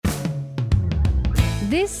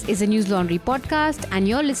This is a News Laundry podcast and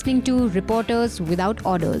you're listening to Reporters Without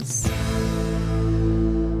Orders.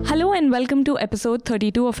 Hello and welcome to episode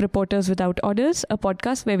 32 of Reporters Without Orders, a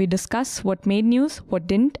podcast where we discuss what made news, what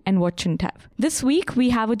didn't, and what shouldn't have. This week, we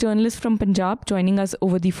have a journalist from Punjab joining us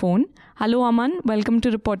over the phone. Hello, Aman. Welcome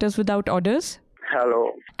to Reporters Without Orders.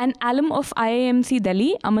 Hello. An alum of IIMC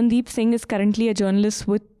Delhi, Amandeep Singh is currently a journalist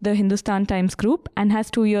with the Hindustan Times Group and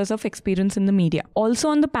has 2 years of experience in the media. Also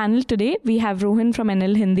on the panel today, we have Rohan from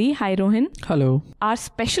NL Hindi. Hi, Rohan. Hello. Our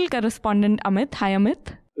special correspondent, Amit. Hi,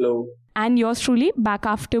 Amit. Hello. And yours truly, back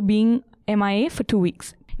after being MIA for 2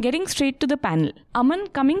 weeks. Getting straight to the panel. Aman,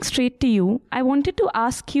 coming straight to you, I wanted to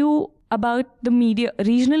ask you about the media,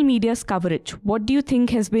 regional media's coverage. What do you think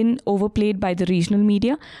has been overplayed by the regional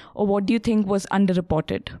media, or what do you think was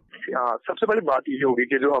underreported? सबसे पहले बात ये होगी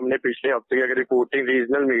कि जो हमने पिछले हफ्ते की अगर reporting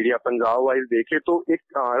regional media Punjab wise देखे तो एक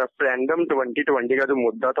रेफरेंडम 2020 का जो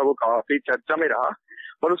मुद्दा था वो काफी चर्चा में रहा,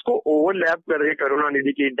 पर उसको ओवरलैप करके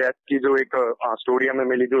करुणानिधि की डेथ की जो एक स्टोरी हमें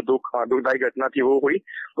मिली, जो दुखदायी घटना थी वो हुई,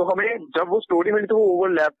 तो हमें जब वो स्टोरी मिली तो वो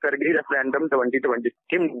ओवरलैप कर गई रेफरेंडम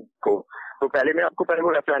 2020 को। तो पहले मैं आपको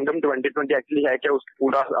वो रेफरेंडम 2020 एक्चुअली है क्या उसको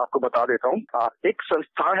पूरा आपको बता देता हूँ। एक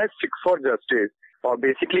संस्था है सिक्स फॉर जस्टिस और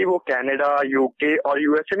बेसिकली वो कनाडा, यूके और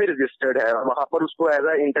यूएसए में रजिस्टर्ड है। वहां पर उसको as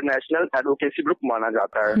a international advocacy group माना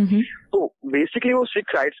जाता है। तो बेसिकली वो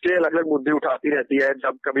सिक्स राइट्स के अलग अलग मुद्दे उठाती रहती है।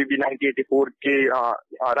 जब कभी भी 1984 के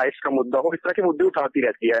राइट्स का मुद्दा हो, इस तरह के मुद्दे उठाती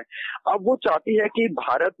रहती है। अब वो चाहती है कि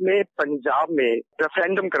भारत में, पंजाब में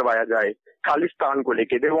रेफरेंडम करवाया जाए खालिस्तान को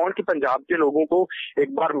लेके। दे वांट कि पंजाब के लोगों को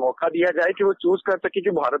एक बार मौका दिया जाए कि वो चूज कर सके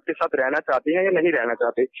कि भारत के साथ रहना चाहते हैं या नहीं रहना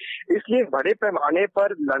चाहते। इसलिए बड़े पैमाने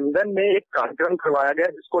पर लंदन में एक कार्यक्रम करवाया गया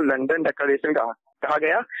जिसको लंदन डिक्लेरेशन कहा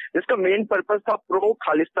गया, जिसका मेन पर्पस था प्रो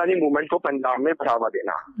खालिस्तानी मूवमेंट को पंजाब में बढ़ावा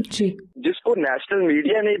देना जी। जिसको नेशनल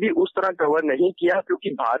मीडिया ने भी उस तरह कवर नहीं किया क्योंकि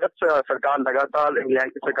भारत सरकार लगातार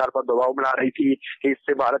इंग्लैंड की सरकार पर दबाव बना रही थी कि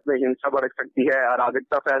इससे भारत में हिंसा बढ़ सकती है,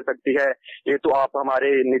 अराजकता फैल सकती है, ये तो आप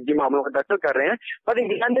हमारे निजी मामलों का दखल कर रहे हैं। पर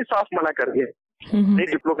इंग्लैंड ने साफ मना कर दिया।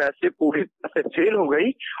 डिप्लोमेसी पूरी तरह से फेल हो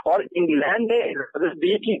गई और इंग्लैंड ने इजाजत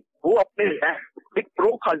दी कि वो अपने एक प्रो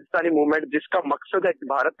खालिस्तानी मूवमेंट जिसका मकसद है कि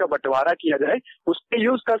भारत का बंटवारा किया जाए उसके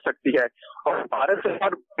यूज कर सकती है। और भारत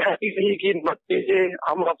सरकार कहती नहीं कि नतीजे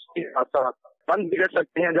हम आपके बंद बिगड़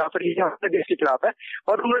सकते हैं, जहाँ पर ये हमारे देश के खिलाफ है,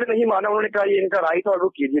 और उन्होंने नहीं माना। उन्होंने कहा ये इनका राइट और वो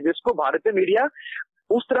कीजिए, जिसको भारतीय मीडिया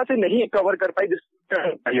उस तरह से नहीं कवर कर पाई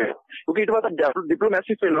क्योंकि it was a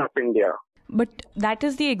diplomacy fail of India. But that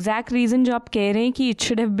is the exact reason जो आप कह रहे हैं कि it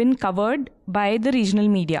should have been covered by the regional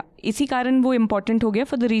media. इसी कारण वो इम्पोर्टेंट हो गया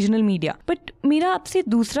for the regional media. But मेरा आपसे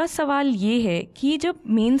दूसरा सवाल ये है कि जब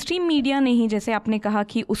मेन स्ट्रीम मीडिया ने ही, जैसे आपने कहा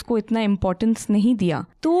कि उसको इतना इम्पोर्टेंस नहीं दिया,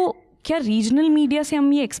 तो क्या रीजनल मीडिया से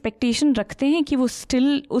हम ये एक्सपेक्टेशन रखते हैं कि वो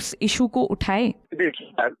स्टिल उस इशू को उठाए?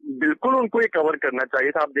 देखिए, बिल्कुल उनको ये कवर करना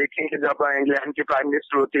चाहिए था। आप देखेंगे जब इंग्लैंड के प्राइम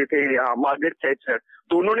मिनिस्टर होते थे मार्गरेट थैचर,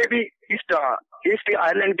 तो उन्होंने भी ईस्ट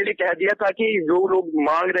आयरलैंड के लिए कह दिया था कि जो लोग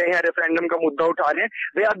मांग रहे हैं रेफरेंडम का मुद्दा उठा रहे हैं,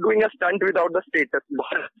 they are doing a stunt without the status.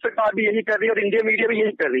 Bharat सरकार भी यही कर रही है और इंडिया मीडिया भी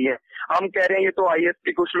यही कर रही है। हम कह रहे हैं ये तो आईएस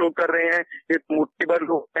के कुछ लोग कर रहे हैं, ये मुट्ठीभर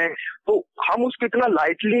लोग हैं, तो हम उसको इतना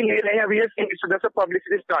लाइटली ले रहे हैं। We are saying it's just a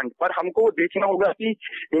publicity stunt. पर हमको देखना होगा कि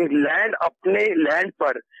इंग्लैंड अपने लैंड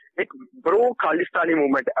पर एक pro Khalistani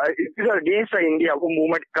movement against India वो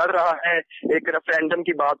मूवमेंट कर रहा है, एक रेफरेंडम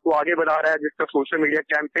की बात को आगे बढ़ा रहा है, जिसका सोशल मीडिया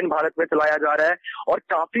कैंपेन भारत में चलाया जा रहा है। और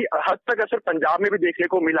काफी हद तक असर पंजाब में भी देखने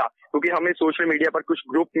को मिला क्योंकि हमें सोशल मीडिया पर कुछ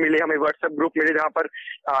ग्रुप मिले, हमें व्हाट्सएप ग्रुप मिले जहां पर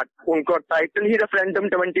उनका टाइटल ही रेफरेंडम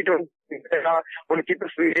 2020 उनकी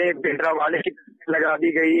तस्वीरें भिंडरावाले की लगा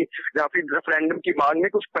दी गई, जहाँ फिर रेफरेंडम की मांग में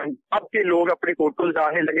कुछ पंजाब के लोग अपने फोटोज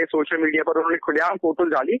डालने लगे सोशल मीडिया पर, उन्होंने खुलेआम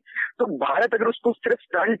फोटोज डाली। तो भारत अगर उसको सिर्फ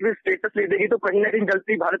स्टंट विद स्टेटस ले देगी तो कहीं ना कहीं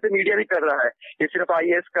गलती भारतीय मीडिया भी कर रहा है। ये सिर्फ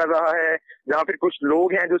आईएएस कर रहा है, जहाँ फिर कुछ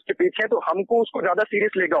लोग हैं जो उसके पीछे हैं, तो हमको उसको ज्यादा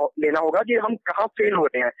सीरियस लेना होगा कि हम कहाँ फेल हो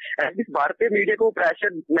रहे हैं। एटलीस्ट भारतीय मीडिया को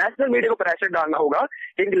प्रेशर, नेशनल मीडिया को प्रेशर डालना होगा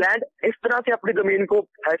कि इंग्लैंड इस तरह से अपनी जमीन को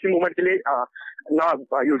ऐसी मूवमेंट के लिए ना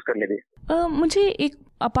यूज करने दे। मुझे एक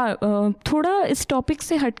थोड़ा इस टॉपिक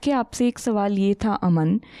से हटके आपसे एक सवाल ये था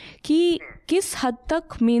अमन कि किस हद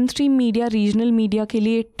तक mainstream media regional media के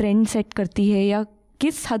लिए ट्रेंड सेट करती है, या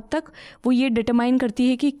किस हद तक वो ये डिटरमाइन करती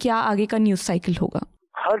है कि क्या आगे का न्यूज साइकिल होगा?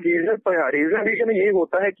 हर रीजनल मीडिया में ये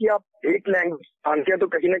होता है कि आप एक लैंग्वेज जानते हैं तो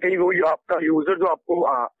कहीं ना कहीं वो आपका यूजर जो आपको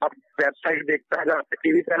आप वेबसाइट देखता है,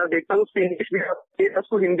 टीवी चैनल देखता है, उसको इंग्लिश भी आती है,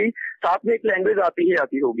 उसको हिंदी, साथ में एक लैंग्वेज आती ही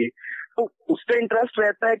आती होगी। तो उसका इंटरेस्ट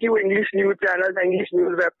रहता है कि वो English news channel, English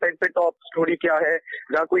news website पे टॉप स्टोरी क्या है,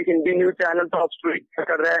 या कोई Hindi news channel top story क्या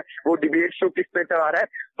कर रहा है, वो डिबेट शो किस पे चला रहा है।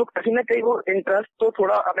 तो कहीं ना कहीं वो इंटरेस्ट तो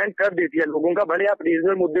थोड़ा अमेंड कर देती है लोगों का, भले आप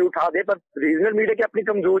रीजनल मुद्दे उठा दे, पर रीजनल मीडिया की अपनी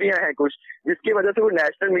कमजोरियां हैं कुछ, जिसकी वजह से वो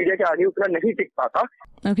नेशनल मीडिया के आगे उतना नहीं टिक पाता।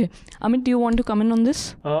 Okay, Amit, do you want to comment on this?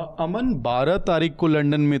 Aman, 12 तारीख को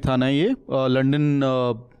लंदन में था ना ये,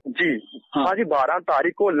 लंदन जी हाँ जी, 12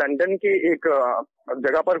 तारीख को लंदन के एक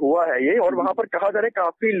जगह पर हुआ है ये, और वहां पर कहा जा रहा है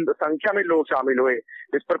काफी संख्या में लोग शामिल हुए।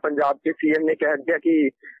 इस पर पंजाब के सीएम ने कह दिया कि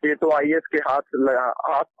ये तो आईएएस के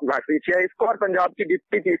हाथ खींचे है इसको। और पंजाब की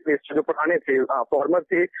डिप्टी चीफ मिनिस्टर जो पुराने थे, फॉर्मर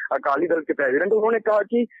थे अकाली दल के प्रेसिडेंट, उन्होंने कहा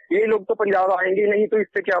कि ये लोग तो पंजाब आएंगे नहीं, तो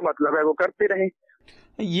इससे क्या मतलब है, वो करते रहे।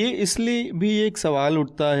 ये इसलिए भी एक सवाल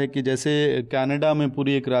उठता है कि जैसे कनाडा में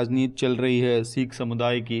पूरी एक राजनीति चल रही है सिख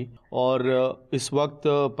समुदाय की, और इस वक्त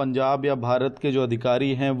पंजाब या भारत के जो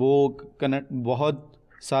अधिकारी हैं वो बहुत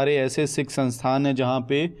सारे ऐसे सिख संस्थान हैं जहाँ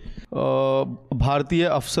पे भारतीय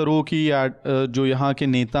अफसरों की या जो यहाँ के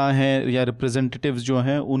नेता हैं या रिप्रेजेंटेटिव्स जो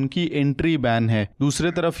हैं उनकी एंट्री बैन है।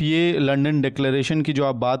 दूसरे तरफ ये लंदन डिक्लेरेशन की जो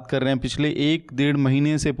आप बात कर रहे हैं, पिछले 1-1.5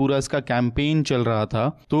 महीने से पूरा इसका कैंपेन चल रहा था।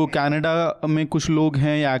 तो कनाडा में कुछ लोग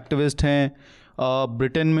हैं या एक्टिविस्ट हैं,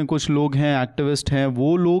 ब्रिटेन में कुछ लोग हैं एक्टिविस्ट हैं,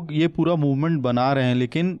 वो लोग ये पूरा मूवमेंट बना रहे हैं,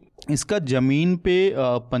 लेकिन इसका ज़मीन पे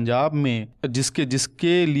पंजाब में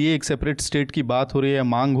जिसके लिए एक सेपरेट स्टेट की बात हो रही है,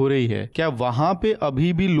 मांग हो रही है, क्या वहाँ पे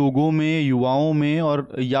अभी भी लोगों में, युवाओं में और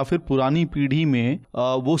या फिर पुरानी पीढ़ी में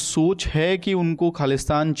वो सोच है कि उनको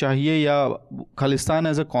खालिस्तान चाहिए, या खालिस्तान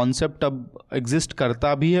एज अ कॉन्सेप्ट अब एग्जिस्ट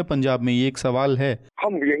करता भी है पंजाब में? ये एक सवाल है।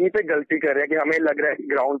 हम यहीं पे गलती कर रहे हैं कि हमें लग रहा है कि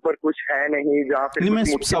ग्राउंड पर कुछ है नहीं, जहाँ पे मैं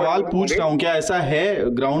सवाल पूछ रहा हूँ, क्या ऐसा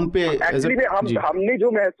है ग्राउंड पे? एक्चुअली में हमने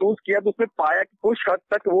जो महसूस किया तो उसमें पाया कि कुछ हद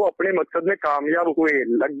तक वो अपने मकसद में कामयाब हुए।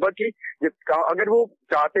 लगभग ही अगर वो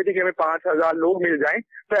चाहते थे कि हमें 5,000 लोग मिल जाएं,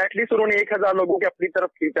 तो एटलीस्ट उन्होंने 1,000 लोगों के अपनी तरफ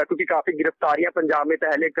खींचा, क्योंकि काफी गिरफ्तारियां पंजाब में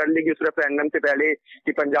पहले कर ली उस रेफरेंडम से पहले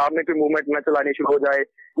कि पंजाब में कोई मूवमेंट न चलानी शुरू हो जाए।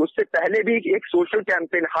 उससे पहले भी एक सोशल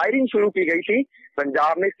कैंपेन, हायरिंग शुरू की गई थी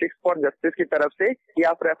पंजाब में सिक्स फॉर जस्टिस की तरफ से कि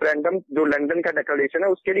आप रेफरेंडम जो लंदन का डिक्लेरेशन है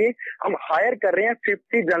उसके लिए हम हायर कर रहे हैं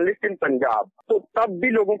 50 जर्नलिस्ट इन पंजाब। तो तब भी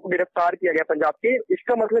लोगों को गिरफ्तार किया गया पंजाब के।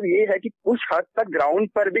 इसका मतलब ये है कि कुछ हद तक ग्राउंड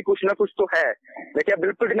पर भी कुछ ना कुछ तो है, लेकिन आप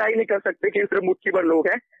बिल्कुल डिनाई नहीं कर सकते कि सिर्फ मुट्ठी भर लोग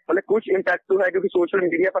हैं, मतलब कुछ इम्पैक्ट तो है, क्योंकि सोशल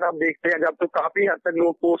मीडिया पर आप देखते हैं जब तो काफी हद तक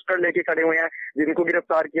लोग पोस्टर लेके खड़े हुए हैं जिनको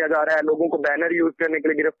गिरफ्तार किया जा रहा है, लोगों को बैनर यूज करने के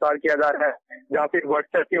लिए गिरफ्तार किया जा रहा है, या फिर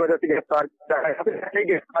व्हाट्सएप की वजह से गिरफ्तार किया जा रहा है, या फिर ऐसे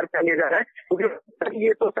गिरफ्तार किया जा रहा है, क्योंकि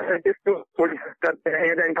ये तो करते हैं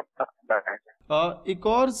या इनका पता है। एक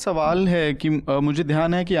और सवाल है कि मुझे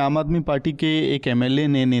ध्यान है कि आम आदमी पार्टी के एक एमएलए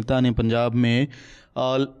नेता ने पंजाब में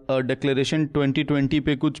डिक्लेरेशन 2020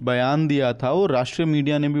 पे कुछ बयान दिया था, वो राष्ट्रीय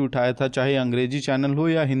मीडिया ने भी उठाया था, चाहे अंग्रेजी चैनल हो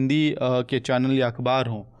या हिंदी के चैनल या अखबार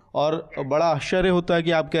हो। और बड़ा आश्चर्य होता है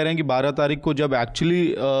कि आप कह रहे हैं कि 12 तारीख को जब एक्चुअली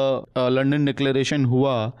लंदन डिक्लेरेशन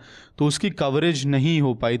हुआ तो उसकी कवरेज नहीं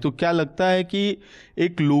हो पाई। तो क्या लगता है कि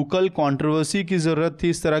एक लोकल कंट्रोवर्सी की ज़रूरत थी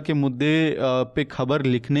इस तरह के मुद्दे पे खबर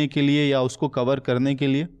लिखने के लिए या उसको कवर करने के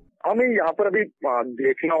लिए? हमें यहाँ पर अभी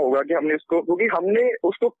देखना होगा कि हमने उसको, क्योंकि हमने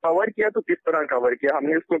उसको कवर किया तो किस तरह कवर किया।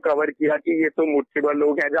 हमने उसको कवर किया कि ये तो मुट्ठी भर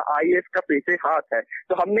लोग हैं, जहाँ आईएएस का पीछे हाथ है,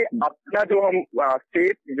 तो हमने अपना जो हम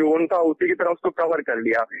सेफ जोन था उसी की तरह उसको कवर कर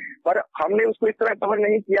लिया। पर हमने उसको इस तरह कवर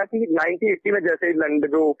नहीं किया कि 1980 में जैसे लंदन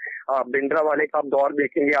जो भिंडरा वाले का आप दौर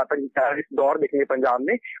देखेंगे, आतंकी टेररिस्ट दौर देखेंगे पंजाब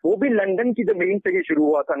में, वो भी लंदन की जमीन से ही शुरू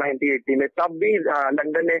हुआ था 1980 में। तब भी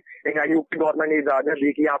लंदन ने यूपी गवर्नमेंट ने इजाजत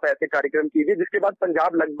दी कि आप ऐसे कार्यक्रम कीजिए, जिसके बाद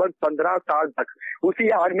पंजाब लगभग 15 साल तक उसी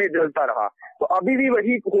आग में जलता रहा। तो अभी भी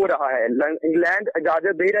वही हो रहा है। इंग्लैंड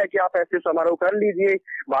इजाजत दे रहा है कि आप ऐसे समारोह कर लीजिए,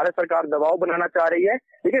 भारत सरकार दबाव बनाना चाह रही है,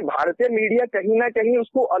 लेकिन भारतीय मीडिया कहीं ना कहीं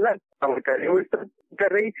उसको अलग कवर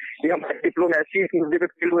कर रही है। हमारी डिप्लोमेसी इस मुद्दे पे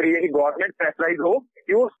फील हो रही है कि गवर्नमेंट प्रेशराइज हो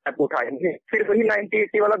कि वो स्टेप उठाएंगे, फिर वही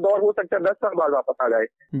 1980 वाला दौर हो सकता है 10 साल बाद वापस आ जाए।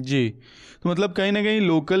 जी, तो मतलब कहीं ना कहीं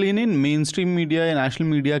लोकल ही नहीं, मेन स्ट्रीम मीडिया या नेशनल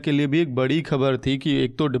मीडिया के लिए भी एक बड़ी खबर थी कि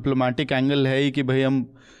एक तो डिप्लोमेटिक एंगल है ही कि भाई हम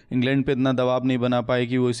इंग्लैंड पे इतना दबाव नहीं बना पाए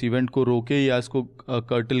कि वो इस इवेंट को रोके या इसको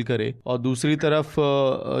कर्टल करे, और दूसरी तरफ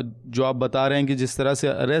जो आप बता रहे हैं कि जिस तरह से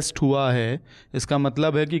अरेस्ट हुआ है, इसका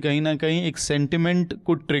मतलब है कि कहीं ना कहीं एक सेंटिमेंट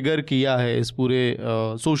को ट्रिगर किया है इस पूरे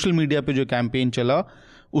सोशल मीडिया पे जो कैंपेन चला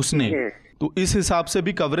उसने। तो इस हिसाब से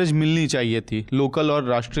भी कवरेज मिलनी चाहिए थी लोकल और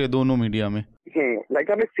राष्ट्रीय दोनों मीडिया में।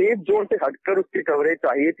 लाइक हमें सेफ जोन से हटकर उसकी कवरेज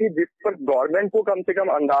चाहिए थी, जिस पर गवर्नमेंट को कम से कम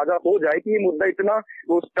अंदाजा हो जाए कि ये मुद्दा इतना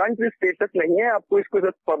वो स्टंट स्टेटस नहीं है, आपको इसको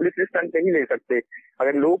पब्लिसिटी स्टंट नहीं ले सकते।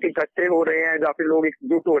 अगर लोग इकट्ठे हो रहे हैं या फिर लोग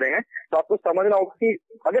एकजुट हो रहे हैं तो आपको समझना होगा कि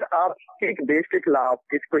अगर आप एक देश के खिलाफ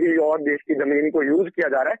किसी और देश की जमीन को यूज किया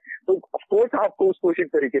जा रहा है तो ऑफकोर्स आपको उसको उसी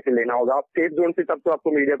तरीके से लेना होगा। आप सेफ जोन से तब तो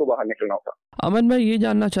आपको मीडिया को बाहर निकलना होगा। अमन, मैं ये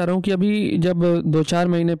जानना चाह रहा हूँ कि अभी जब 2-4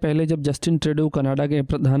 महीने पहले जब जस्टिन ट्रूडो कनाडा के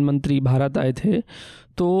प्रधानमंत्री भारत आए थे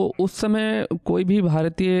तो उस समय कोई भी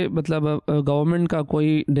भारतीय मतलब गवर्नमेंट का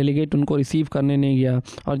कोई डेलीगेट उनको रिसीव करने नहीं गया,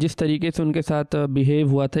 और जिस तरीके से उनके साथ बिहेव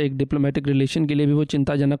हुआ था एक डिप्लोमेटिक रिलेशन के लिए भी वो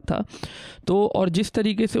चिंताजनक था। तो और जिस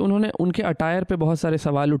तरीके से उन्होंने उनके अटायर पे बहुत सारे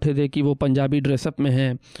सवाल उठे थे कि वो पंजाबी ड्रेसअप में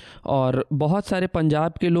हैं, और बहुत सारे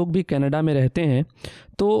पंजाब के लोग भी कनाडा में रहते हैं।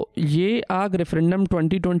 तो ये आग रेफरेंडम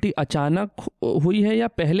 2020 अचानक हुई है या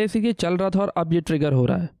पहले से ये चल रहा था और अब ये ट्रिगर हो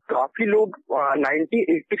रहा है? काफी लोग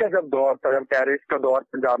 1980 का जब दौर था, जब टेररिस्ट का दौर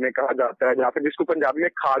पंजाब में कहा जाता है, जहाँ पे जिसको पंजाबी में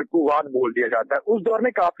खाड़कूवाद बोल दिया जाता है, उस दौर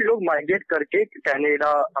में काफी लोग माइग्रेट करके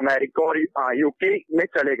कनाडा, अमेरिका और यूके में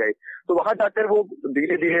चले गए। तो वहां जाकर वो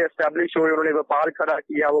धीरे धीरे एस्टेब्लिश हुए, उन्होंने व्यापार खड़ा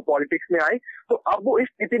किया, वो पॉलिटिक्स में आए। तो अब वो इस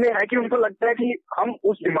स्थिति में है कि उनको लगता है कि हम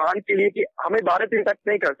उस डिमांड के लिए कि हमें भारत इंटैक्ट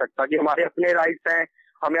नहीं कर सकता, कि हमारे अपने राइट्स हैं,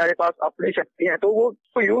 हमारे पास अपनी शक्ति है, तो वो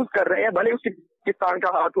उसको यूज कर रहे हैं, भले उस किसान का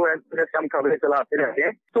हाथ हो, जैसे हम खबरें चलाते रहते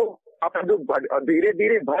हैं। तो आप जो धीरे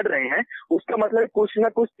धीरे बढ़ रहे हैं उसका मतलब कुछ ना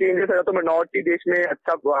कुछ चेंजेस है, तो मिनॉरिटी देश में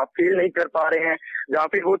अच्छा फील नहीं कर पा रहे हैं, जहाँ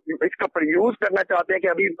फिर वो इसका यूज करना चाहते हैं कि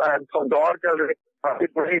अभी दौर चल रहे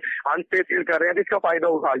थोड़ी अनसेफ फील कर रहे हैं, तो इसका फायदा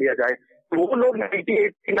उठा लिया जाए। तो वो लोग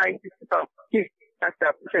 1980-90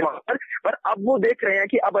 पर अब वो देख रहे हैं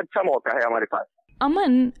कि अब अच्छा मौका है हमारे पास।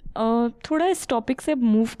 अमन, थोड़ा इस टॉपिक से अब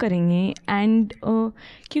मूव करेंगे एंड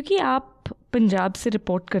क्योंकि आप पंजाब से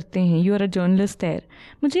रिपोर्ट करते हैं, you are a journalist there,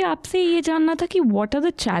 मुझे आपसे ये जानना था कि what are the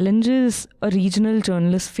challenges a regional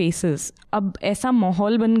journalist faces. अब ऐसा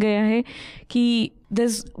माहौल बन गया है कि there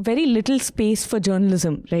is very little space for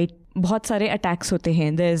journalism, right? बहुत सारे अटैक्स होते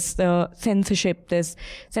हैं, there is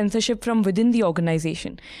censorship from with in the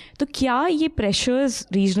organisation. तो क्या ये प्रेशर्स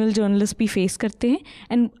रीजनल जर्नलिस्ट भी फेस करते हैं,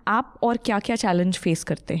 एंड आप और क्या क्या चैलेंज फेस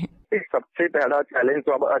करते हैं? सबसे पहला चैलेंज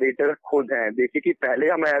तो अब एडिटर खुद हैं। देखिए कि पहले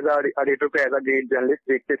हम एज एडिटर को एज अ ग्रेट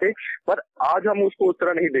जर्नलिस्ट देखते थे, पर आज हम उसको उस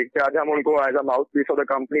तरह नहीं देखते। आज हम उनको as a mouthpiece of the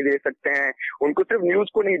company देख सकते हैं। उनको सिर्फ न्यूज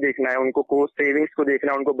को नहीं देखना है, उनको कोस्ट सेविंग्स को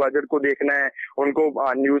देखना है, उनको बजट को देखना है, उनको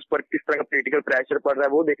न्यूज पर किस तरह का पॉलिटिकल प्रेशर पड़ रहा है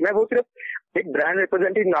वो देखना है। वो सिर्फ एक ब्रांड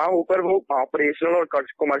रिप्रेजेंटेटिव ना होकर वो ऑपरेशनल और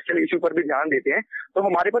कमर्शियल इशू पर भी ध्यान देते हैं। तो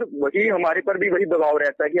हमारे पर भी वही दबाव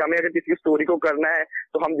रहता है कि हमें अगर किसी स्टोरी को करना है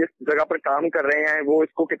तो हम जिस जगह पर काम कर रहे हैं वो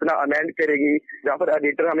इसको कितना अमेंड करेगी, जहाँ पर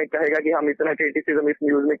एडिटर हमें कहेगा कि हम इतना क्रिटिसिज्म इस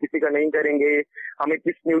न्यूज में किसी का नहीं करेंगे, हमें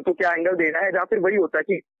किस न्यूज को क्या एंगल देना है। जहाँ फिर वही होता है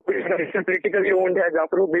कि पॉलिटिकली ओन्ड है, जहाँ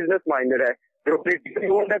पर वो बिजनेस माइंडेड है। जो पॉलिटिकली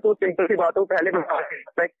ओन्ड है तो सिंपल सी बात है, वो पहले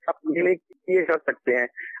आप ये कर सकते हैं।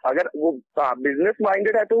 अगर वो बिजनेस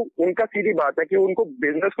माइंडेड है तो उनका सीधी बात है कि उनको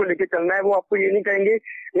बिजनेस को लेकर चलना है। वो आपको ये नहीं कहेंगे,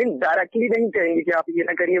 डायरेक्टली नहीं कहेंगे कि आप ये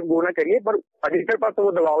ना करिए वो ना करिए, पर एडिटर पर तो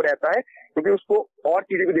वो दबाव रहता है क्योंकि उसको और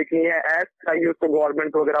चीजें भी देखनी है। एज चाहिए उसको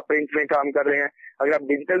गवर्नमेंट को, अगर आप प्रिंट में काम कर रहे हैं, अगर आप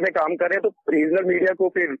डिजिटल में काम कर रहे हैं तो रीजनल मीडिया को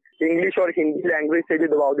फिर इंग्लिश और हिंदी लैंग्वेज से भी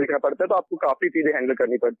दबाव देखना पड़ता है। तो आपको काफी चीजें हैंडल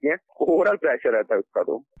करनी पड़ती हैं, ओवरऑल प्रेशर रहता है उसका।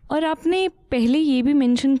 तो और आपने पहले ये भी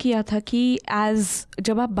मेंशन किया था कि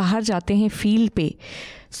जब आप बाहर जाते हैं फील्ड पे,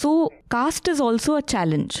 so caste is also a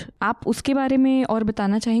challenge. आप उसके बारे में और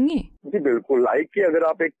बताना चाहेंगे? जी बिल्कुल। लाइक कि अगर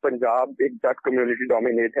आप एक जट कम्युनिटी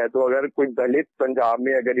डोमिनेट है, तो अगर कोई दलित पंजाब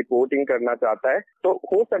में अगर रिपोर्टिंग करना चाहता है तो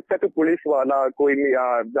हो सकता है कि पुलिस वाला कोई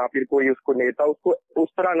या फिर कोई उसको नेता उसको उस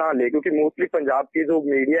तरह ना ले, क्योंकि मोस्टली पंजाब की जो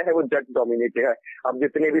मीडिया है वो जट डोमिनेटेड है। अब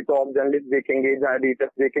जितने भी टॉप जर्नलिस्ट देखेंगे, जहाँ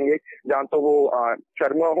एडिटर्स देखेंगे, जहाँ तो वो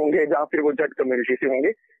शर्मा होंगे, जहाँ फिर वो जट कम्युनिटी से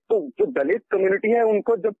होंगे। तो जो दलित कम्युनिटी है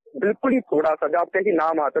उनको जब बिल्कुल ही थोड़ा सा, जब आपका ही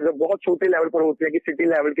नाम आता है, जब बहुत छोटे लेवल पर होते हैं कि सिटी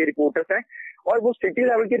लेवल के रिपोर्टर्स हैं, और वो सिटी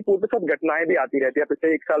लेवल के रिपोर्टर्स सब घटनाएं भी आती रहती है।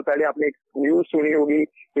 पिछले 1 साल पहले आपने एक न्यूज सुनी होगी,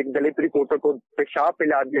 एक दलित रिपोर्टर को पेशाब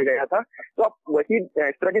पिला दिया गया था। तो आप वही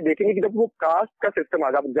इस तरह के देखेंगे कि जब वो कास्ट का सिस्टम आ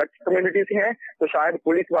जाए, आप जट कम्युनिटी से हैं तो शायद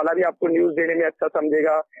पुलिस वाला भी आपको न्यूज देने में अच्छा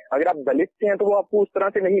समझेगा। अगर आप दलित से हैं तो वो आपको उस तरह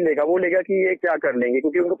से नहीं लेगा, वो लेगा कि ये क्या कर लेंगे,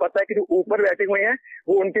 क्योंकि उनको पता है कि जो ऊपर बैठे हुए हैं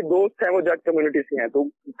वो उनके दोस्त हैं, वो जट कम्युनिटी से हैं। तो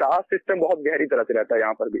कास्ट सिस्टम बहुत गहरी तरह से रहता है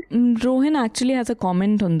यहाँ पर भी। Rohan actually has a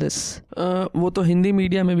comment on this. वो तो हिंदी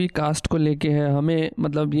मीडिया में भी कास्ट को लेके है, हमें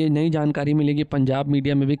मतलब ये नई जानकारी मिलेगी पंजाब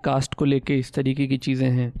मीडिया में भी कास्ट को लेके इस तरीके की चीज़ें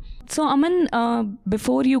हैं। सो अमन,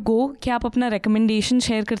 बिफोर यू गो, क्या आप अपना रिकमेंडेशन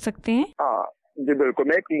शेयर कर सकते हैं? हाँ जी बिल्कुल,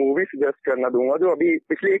 मैं एक मूवी सजेस्ट करना दूंगा जो अभी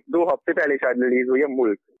पिछले 1-2 हफ्ते पहले शायद रिलीज हुई है,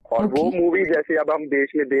 मुल्क। और वो मूवी जैसे अब हम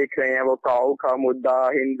देश में देख रहे हैं, वो काऊ का मुद्दा,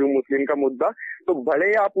 हिंदू मुस्लिम का मुद्दा, तो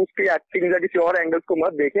भले आप उसकी एक्टिंग या किसी और एंगल्स को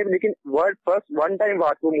मत देखें, लेकिन word first one time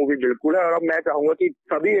watch वो मूवी बिल्कुल है। और अब मैं चाहूंगा कि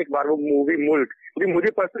सभी एक बार वो मूवी मुल्क, क्योंकि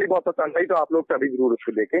मुझे पर्सनली बहुत पसंद आई, तो आप लोग सभी जरूर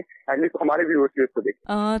उसको देखें, एटलीस्ट हमारे व्यूअर्स भी उसको देखें।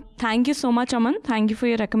 Thank you so much Aman, thank you for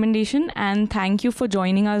your recommendation and thank you for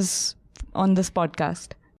joining us on this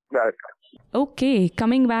podcast. Okay,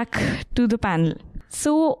 coming back to the panel.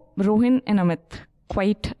 So, Rohin and Amit,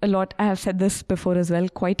 quite a lot, I have said this before as well,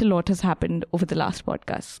 quite a lot has happened over the last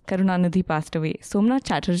podcast. Karunanidhi passed away. Somnath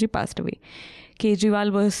Chatterjee passed away.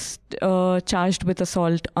 Kejriwal was charged with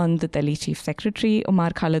assault on the Delhi Chief Secretary. Umar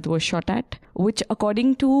Khalid was shot at, which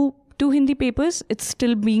according to two Hindi papers, it's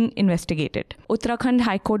still being investigated. Uttarakhand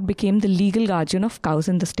High Court became the legal guardian of cows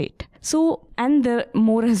in the state. So, and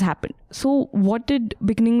more has happened. So,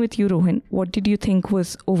 beginning with you, Rohin, what did you think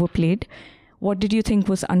was overplayed? What did you think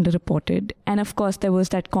was underreported? And of course, there was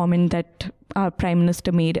that comment that our Prime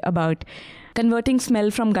Minister made about converting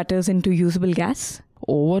smell from gutters into usable gas.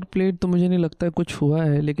 ओवरप्लेड तो मुझे नहीं लगता है कुछ हुआ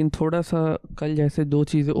है, लेकिन थोड़ा सा कल जैसे दो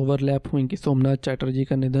चीज़ें ओवरलैप हुई कि सोमनाथ चैटर्जी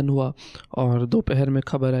का निधन हुआ और दोपहर में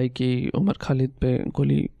खबर आई कि उमर खालिद पे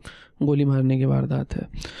गोली मारने की वारदात है।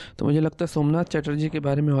 तो मुझे लगता है सोमनाथ चैटर्जी के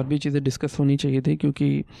बारे में और भी चीज़ें डिस्कस होनी चाहिए थी,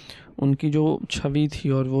 क्योंकि उनकी जो छवि थी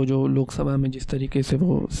और वो जो लोकसभा में जिस तरीके से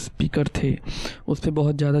वो स्पीकर थे, उस पर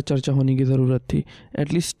बहुत ज़्यादा चर्चा होने की ज़रूरत थी।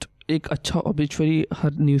 एटलीस्ट एक अच्छा ऑबिचुअरी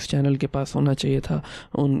हर न्यूज़ चैनल के पास होना चाहिए था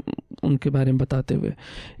उनके बारे में बताते हुए।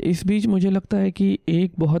 इस बीच मुझे लगता है कि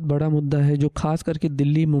एक बहुत बड़ा मुद्दा है जो ख़ास करके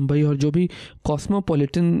दिल्ली, मुंबई और जो भी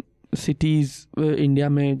कॉस्मोपॉलिटन सिटीज़ इंडिया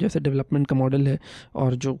में जैसे डेवलपमेंट का मॉडल है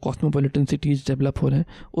और जो कॉस्मोपॉलिटन सिटीज़ डेवलप हो रहे हैं,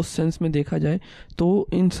 उस सेंस में देखा जाए तो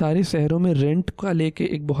इन सारे शहरों में रेंट का लेके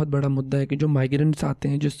एक बहुत बड़ा मुद्दा है कि जो माइग्रेंट्स आते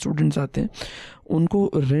हैं, जो स्टूडेंट्स आते हैं, उनको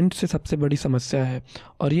रेंट से सबसे बड़ी समस्या है।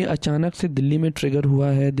 और ये अचानक से दिल्ली में ट्रिगर हुआ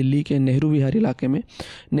है। दिल्ली के नेहरू विहार इलाके में,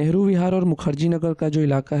 नेहरू विहार और मुखर्जी नगर का जो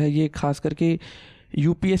इलाका है, ये खास करके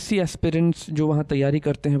यूपीएससी एस्पिरेंट्स जो वहाँ तैयारी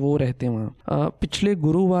करते हैं वो रहते हैं वहाँ। पिछले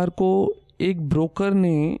गुरुवार को एक ब्रोकर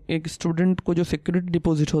ने एक स्टूडेंट को जो सिक्योरिटी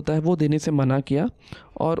डिपॉजिट होता है वो देने से मना किया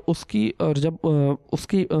और जब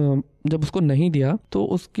उसको नहीं दिया तो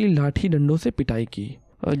उसकी लाठी डंडों से पिटाई की।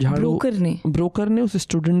 ब्रोकर ने उस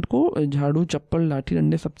स्टूडेंट को झाड़ू, चप्पल, लाठी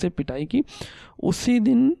डंडे सबसे पिटाई की। उसी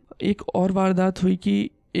दिन एक और वारदात हुई कि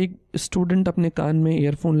एक स्टूडेंट अपने कान में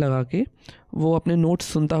ईयरफोन लगा के वो अपने नोट्स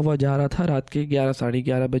सुनता हुआ जा रहा था। रात के 11 साढ़े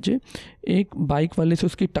 11 बजे एक बाइक वाले से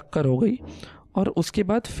उसकी टक्कर हो गई और उसके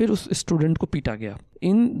बाद फिर उस स्टूडेंट को पीटा गया।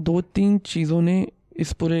 इन 2-3 चीज़ों ने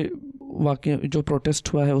इस पूरे वाकये जो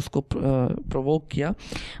प्रोटेस्ट हुआ है उसको प्रोवोक किया।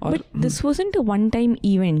 और but this wasn't a one time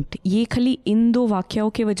event, ये खाली इन 2 वाकयाओं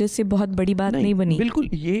की वजह से बहुत बड़ी बात नहीं बनी। बिल्कुल,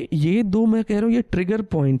 ये 2 मैं कह रहा हूँ ये ट्रिगर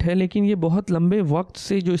पॉइंट है, लेकिन ये बहुत लंबे वक्त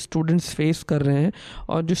से जो स्टूडेंट्स फेस कर रहे हैं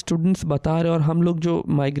और जो स्टूडेंट्स बता रहे हैं, और हम लोग जो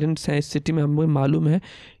माइग्रेंट्स हैं इस सिटी में, हमें मालूम है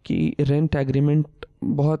कि रेंट एग्रीमेंट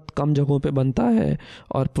बहुत कम जगहों पे बनता है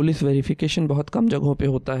और पुलिस वेरिफिकेशन बहुत कम जगहों पे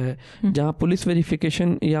होता है। जहाँ पुलिस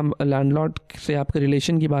वेरिफिकेशन या लैंडलॉर्ड से आपके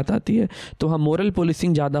रिलेशन की बात आती है तो वहाँ मोरल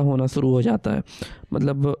पुलिसिंग ज़्यादा होना शुरू हो जाता है।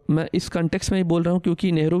 मतलब मैं इस कंटेक्स्ट में ही बोल रहा हूँ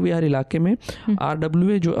क्योंकि नेहरू विहार इलाके में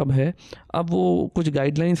RWA जो अब वो कुछ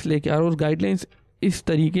गाइडलाइंस लेके, और उस गाइडलाइंस इस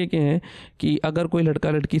तरीके के हैं कि अगर कोई लड़का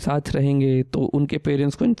लड़की साथ रहेंगे तो उनके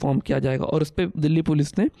पेरेंट्स को इन्फॉर्म किया जाएगा, और उस पर दिल्ली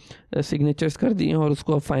पुलिस ने सिग्नेचर्स कर दिए हैं और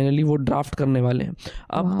उसको फाइनली वो ड्राफ्ट करने वाले हैं।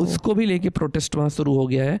 अब उसको भी लेके प्रोटेस्ट वहाँ शुरू हो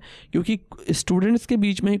गया है क्योंकि स्टूडेंट्स के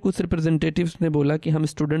बीच में ही कुछ रिप्रेजेंटेटिव्स ने बोला कि हम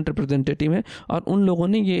स्टूडेंट रिप्रेजेंटेटिव हैं, और उन लोगों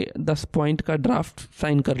ने ये 10 पॉइंट का ड्राफ्ट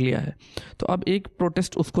साइन कर लिया है। तो अब एक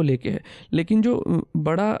प्रोटेस्ट उसको लेके है। लेकिन जो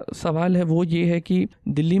बड़ा सवाल है वो ये है कि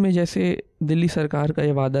दिल्ली में जैसे दिल्ली सरकार का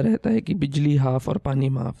ये वादा रहता है कि बिजली हाफ और पानी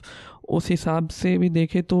माफ, उस हिसाब से भी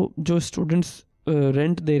देखें तो जो स्टूडेंट्स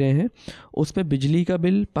रेंट दे रहे हैं उस पे बिजली का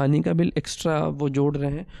बिल, पानी का बिल एक्स्ट्रा वो जोड़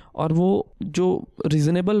रहे हैं, और वो जो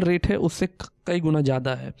रीज़नेबल रेट है उससे कई गुना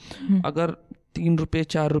ज़्यादा है। अगर 3 रुपये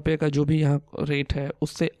 4 रुपये का जो भी यहाँ रेट है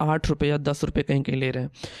उससे 8 रुपये या 10 रुपये कहीं कहीं ले रहे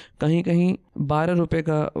हैं, कहीं कहीं 12 रुपये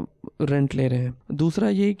का रेंट ले रहे हैं। दूसरा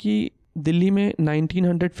ये कि दिल्ली में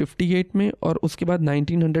 1958 में और उसके बाद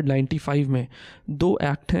 1995 में 2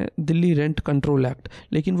 एक्ट हैं, दिल्ली रेंट कंट्रोल एक्ट,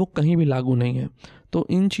 लेकिन वो कहीं भी लागू नहीं है। तो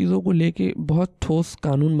इन चीज़ों को लेके बहुत ठोस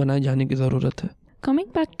कानून बनाए जाने की ज़रूरत है। Coming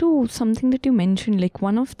back to something that you mentioned, like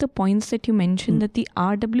one of the points that you mentioned that the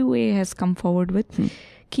RWA has come forward with,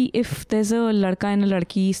 कि इफ देयर इज अ लड़का एंड अ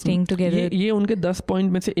लड़की स्टेइंग टुगेदर, ये उनके 10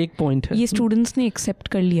 पॉइंट में से एक पॉइंट है। ये स्टूडेंट्स ने एक्सेप्ट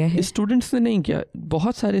कर लिया है? स्टूडेंट्स ने नहीं किया।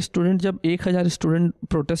 बहुत सारे स्टूडेंट, जब 1000 स्टूडेंट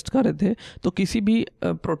प्रोटेस्ट कर रहे थे, तो किसी भी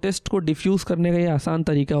प्रोटेस्ट को डिफ्यूज़ करने का ये आसान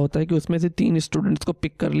तरीका होता है कि उसमें से 3 स्टूडेंट्स को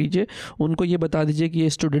पिक कर लीजिए, उनको ये बता दीजिए कि ये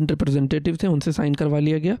स्टूडेंट रिप्रेजेंटेटिव थे, उनसे साइन करवा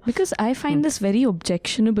लिया गया। Because I find this very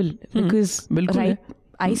objectionable, because right,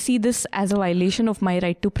 I see this as a violation of my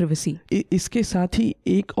right to privacy. इसके साथ ही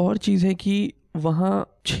एक और चीज़ है कि वहाँ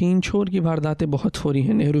छीन छोर की वारदातें बहुत हो रही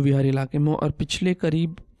हैं नेहरू विहार इलाके में, और पिछले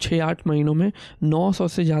करीब 6-8 महीनों में 900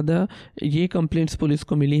 से ज़्यादा ये कंप्लेंट्स पुलिस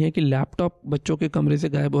को मिली हैं कि लैपटॉप बच्चों के कमरे से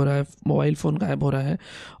गायब हो रहा है, मोबाइल फ़ोन गायब हो रहा है।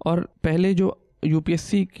 और पहले जो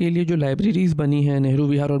यूपीएससी के लिए जो लाइब्रेरीज़ बनी हैं नेहरू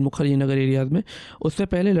विहार और मुखर्जी नगर एरियाज़ में, उससे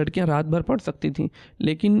पहले लड़कियां रात भर पढ़ सकती थीं,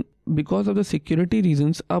 लेकिन because of the security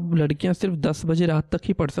reasons अब लड़कियां सिर्फ 10 बजे रात तक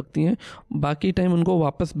ही पढ़ सकती हैं, बाकी टाइम उनको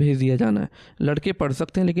वापस भेज दिया जाना है। लड़के पढ़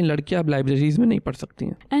सकते हैं लेकिन लड़कियां अब लाइब्रेरीज़ में नहीं पढ़ सकती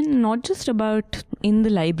हैं। And not just about in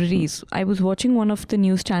the libraries. I was watching one of the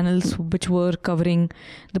news channels which were covering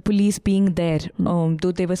the police being there.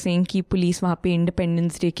 Though they were saying कि पुलिस वहाँ पे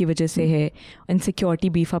इंडिपेंडेंस डे की वजह से है and सिक्योरिटी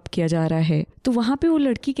बीफ अप किया जा रहा है, तो वहाँ पे वो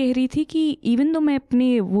लड़की कह रही थी कि इवन दो मैं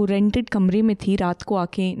अपने वो रेंटेड कमरे में थी, रात को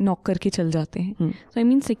आके नॉक करके चल जाते हैं। So I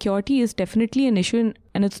mean security is definitely an issue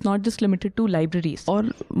and it's not just limited to libraries.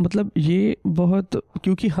 और मतलब ये बहुत,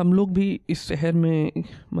 क्योंकि हम लोग भी इस शहर में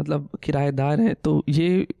मतलब किराएदार हैं, तो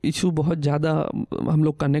ये इशू बहुत ज़्यादा हम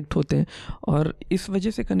लोग कनेक्ट होते हैं, और इस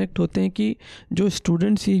वजह से कनेक्ट होते हैं कि जो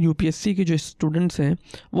स्टूडेंट्स, ये यूपीएससी के जो स्टूडेंट्स हैं,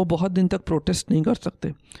 वो बहुत दिन तक प्रोटेस्ट नहीं कर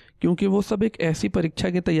सकते, क्योंकि वो सब एक ऐसी परीक्षा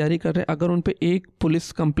की तैयारी कर रहे हैं, अगर उन पे एक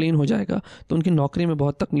पुलिस कंप्लेन हो जाएगा तो उनकी नौकरी में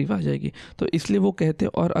बहुत तकलीफ आ जाएगी। तो इसलिए वो कहते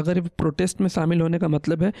हैं, और अगर प्रोटेस्ट में शामिल होने का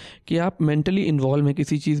मतलब है कि आप मेंटली इन्वॉल्व हैं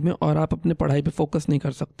किसी चीज़ में और आप अपने पढ़ाई पे फोकस नहीं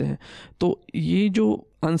कर सकते हैं, तो ये जो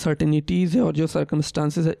अनसर्टेनिटीज़ है और जो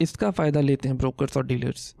सर्कमस्टांसेस है, इसका फ़ायदा लेते हैं ब्रोकर्स और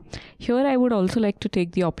dealers. Here I would also like to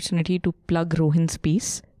take the opportunity to plug Rohin's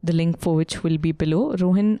piece, the link for which will be below.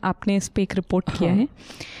 Rohin, आपने इस पे एक रिपोर्ट किया है,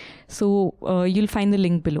 so you'll find the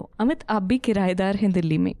link below. Amit, आप भी किराएदार हैं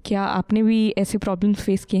दिल्ली में, क्या आपने भी ऐसे प्रॉब्लम्स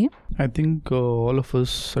फेस किए हैं? I think all of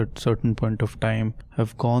us at certain point of time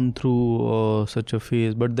have gone through such a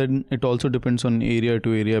phase, but then it also depends on area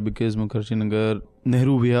to area, because Mukherjee Nagar,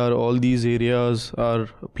 Nehru Vihar, all these areas are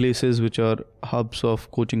places which are hubs of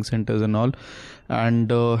coaching centers and all,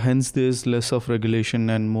 and hence there's less of regulation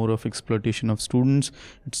and more of exploitation of students.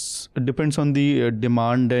 It depends on the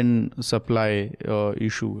demand and supply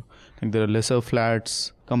issue. Like there are lesser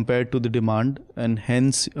flats compared to the demand, and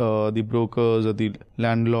hence the brokers or the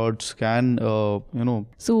landlords can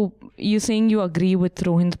So you're saying you agree with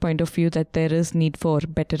Rohin's point of view that there is need for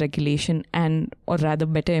better regulation and, or rather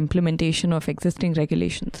better implementation of existing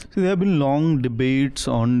regulations? So there have been long debates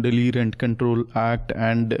on Delhi Rent Control Act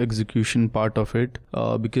and execution part of it,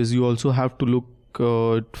 because you also have to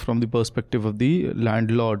look from the perspective of the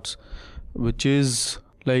landlords, which is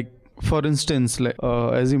like, for instance, like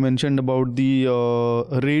as you mentioned about the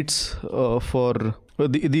rates for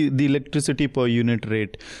the electricity per unit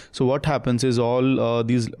rate. So what happens is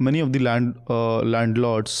many of the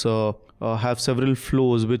landlords have several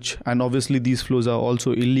floors, and obviously these floors are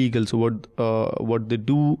also illegal. So what they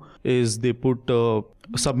do is they put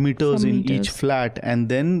submeters in each flat, and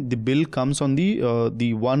then the bill comes on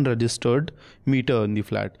the one registered meter in the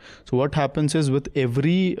flat. So what happens is with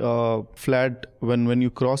every flat, when you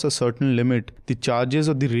cross a certain limit, the charges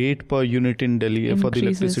or the rate per unit in Delhi for the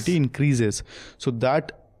electricity increases. So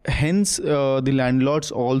that hence the landlords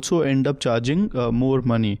also end up charging more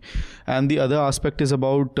money. And the other aspect is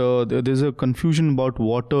about there's a confusion about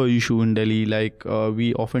water issue in Delhi. Like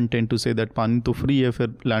we often tend to say that pani to free hai, fir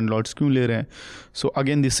landlords kyun le rahe hain? So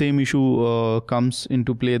again the same issue comes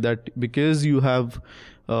into play, that because you have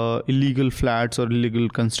illegal flats or illegal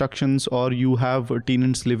constructions, or you have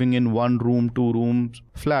tenants living in 1 room, 2 room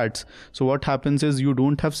flats. So what happens is you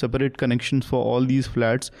don't have separate connections for all these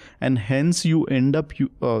flats, and hence you end up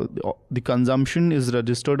the consumption is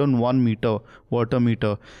registered on 1 meter, water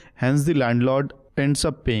meter. Hence the landlord ends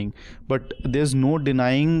up paying. But there's no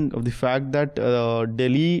denying of the fact that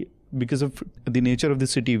Delhi, because of the nature of the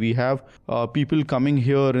city, we have people coming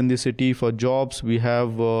here in the city for jobs. We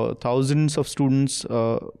have thousands of students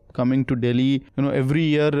coming to Delhi. Every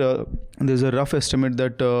year there's a rough estimate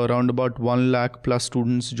that around about 1 lakh plus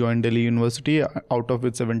students join Delhi University, out of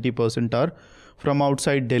which 70% are from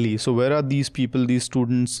outside Delhi. So where are these people, these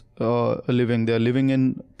students living? They're living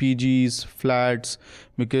in PGs, flats,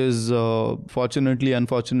 because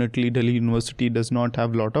unfortunately, Delhi University does not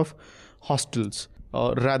have a lot of hostels.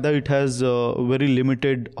 rather it has very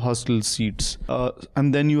limited hostel seats.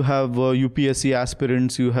 And then you have UPSC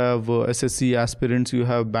aspirants, you have SSC aspirants, you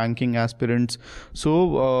have banking aspirants.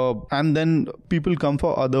 So and then people come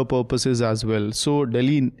for other purposes as well. So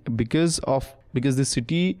Delhi, because the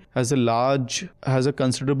city has a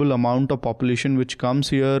considerable amount of population which comes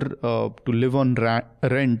here to live on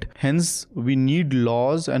rent. Hence, we need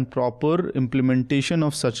laws and proper implementation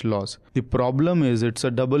of such laws. The problem is it's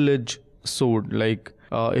a double-edged sword. Like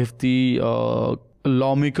if the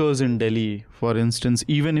lawmakers in Delhi, for instance,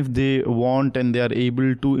 even if they want and they are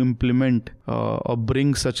able to implement or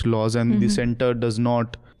bring such laws, and the center does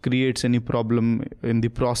not creates any problem in the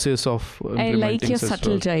process of implementing. I like your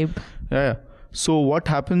subtle jibe. Yeah. So what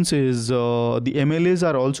happens is the MLAs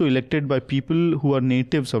are also elected by people who are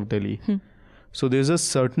natives of Delhi. So there's a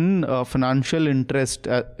certain financial interest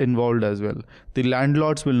involved as well. The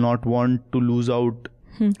landlords will not want to lose out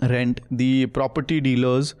rent. The property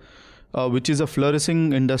dealers, which is a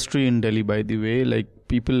flourishing industry in Delhi, by the way, like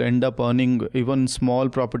people end up earning, even small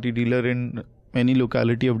property dealer in any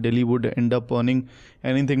locality of Delhi would end up earning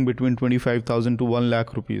anything between 25,000 to 1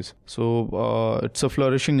 lakh rupees. So it's a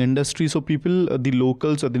flourishing industry. So people, the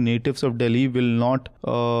locals or the natives of Delhi will not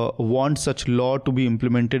want such law to be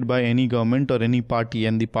implemented by any government or any party.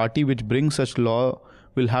 And the party which brings such law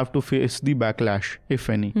will have to face the backlash, if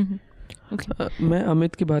any. मैं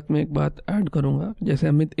अमित की बात में एक बात add करूँगा. जैसे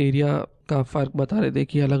Amit area का फ़र्क बता रहे थे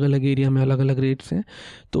कि अलग अलग एरिया में अलग अलग रेट्स हैं.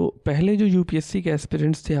 तो पहले जो यूपीएससी के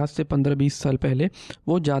एस्पिरेंट्स थे आज से 15-20 साल पहले,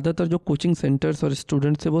 वो ज़्यादातर जो कोचिंग सेंटर्स और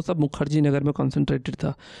स्टूडेंट्स थे वो सब मुखर्जी नगर में कॉन्सेंट्रेटेड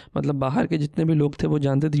था. मतलब बाहर के जितने भी लोग थे वो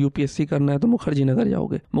जानते थे यूपीएससी करना है तो मुखर्जी नगर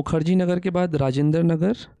जाओगे. मुखर्जी नगर के बाद राजेंद्र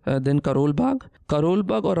नगर, देन करोल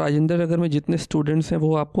बाग और राजेंद्र नगर में जितने स्टूडेंट्स हैं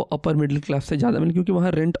वो आपको अपर मिडिल क्लास से ज़्यादा मिले, क्योंकि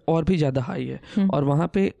वहाँ रेंट और भी ज़्यादा हाई है. और वहाँ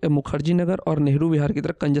पे मुखर्जी नगर और नेहरू विहार की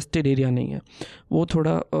तरह कंजस्टेड एरिया नहीं है, वो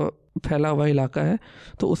थोड़ा फैला हुआ इलाका है.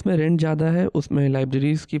 तो उसमें रेंट ज़्यादा है, उसमें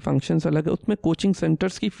लाइब्रेरीज़ की फंक्शंस अलग है, उसमें कोचिंग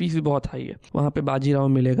सेंटर्स की फ़ीस भी बहुत हाई है. वहाँ पे बाजीराव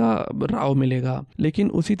मिलेगा, राव मिलेगा. लेकिन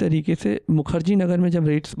उसी तरीके से मुखर्जी नगर में जब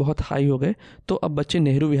रेट्स बहुत हाई हो गए तो अब बच्चे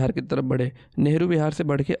नेहरू विहार की तरफ बढ़े. नेहरू विहार से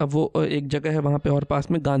बढ़ के अब वो एक जगह है वहाँ पे और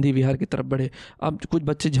पास में गांधी विहार की तरफ बढ़े. अब कुछ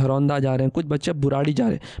बच्चे झरौंदा जा रहे हैं, कुछ बच्चे बुराड़ी जा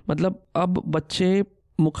रहे हैं. मतलब अब बच्चे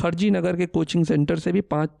मुखर्जी नगर के कोचिंग सेंटर से भी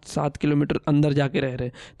 5-7 किलोमीटर अंदर जाके रह रहे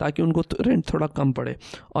हैं ताकि उनको रेंट थोड़ा कम पड़े.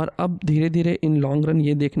 और अब धीरे धीरे इन लॉन्ग रन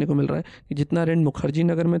ये देखने को मिल रहा है कि जितना रेंट मुखर्जी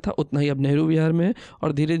नगर में था उतना ही अब नेहरू विहार में है,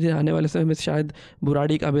 और धीरे धीरे आने वाले समय में शायद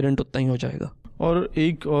बुराड़ी का भी रेंट उतना ही हो जाएगा. और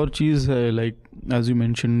एक और चीज़ है, like as you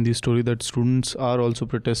mentioned in the story, that students are also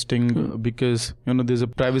protesting because there's a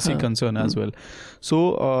privacy concern as well. So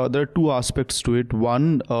there are two aspects to it.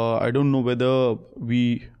 One, I don't know whether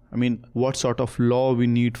what sort of law we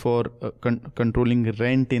need for controlling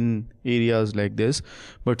rent in areas like this,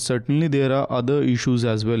 but certainly there are other issues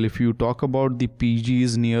as well. If you talk about the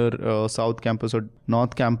PGs near South Campus or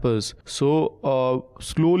North Campus, so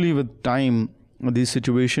slowly with time the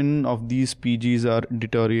situation of these PGs are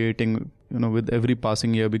deteriorating with every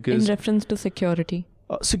passing year, because in reference to security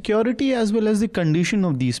as well as the condition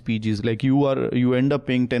of these PGs. Like you end up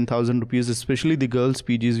paying 10,000 rupees, especially the girls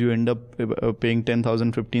PGs, you end up paying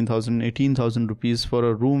 10,000, 15,000, 18,000 rupees for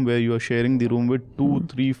a room where you are sharing the room with 2,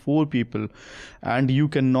 3, 4 people, and you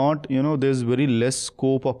cannot, there's very less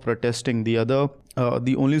scope of protesting.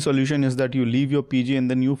 The only solution is that you leave your PG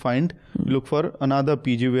and then you look for another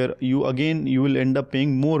PG where you will end up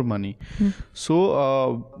paying more money.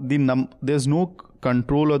 So there's no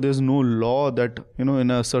control or there's no law that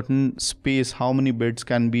in a certain space how many beds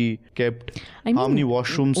can be kept, how many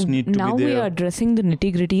washrooms need to be there. Now we are addressing the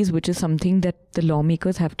nitty-gritties, which is something that the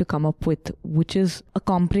lawmakers have to come up with, which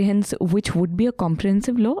would be a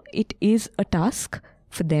comprehensive law. It is a task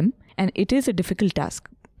for them, and it is a difficult task.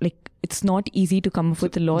 Like, it's not easy to come up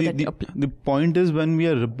with a law the point is, when we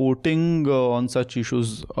are reporting on such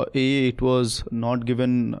issues, it was not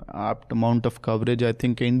given apt amount of coverage. I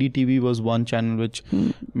think NDTV was one channel which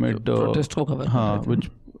made protest ko cover, which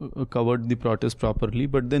covered the protest properly,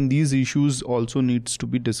 but then these issues also needs to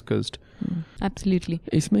be discussed. Absolutely.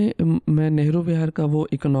 इसमें मैं नेहरू विहार का वो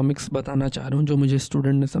economics बताना चाह रहा हूँ जो मुझे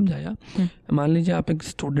स्टूडेंट ने समझाया. मान लीजिए आप एक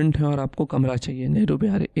स्टूडेंट हैं और आपको कमरा चाहिए नेहरू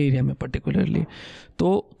विहार एरिया में पर्टिकुलरली,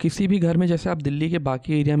 तो किसी भी घर में, जैसे आप दिल्ली के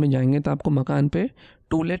बाकी एरिया में जाएंगे तो आपको मकान पे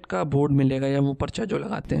टूलेट का बोर्ड मिलेगा या वो पर्चा जो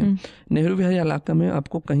लगाते हैं. नेहरू विहार इलाका में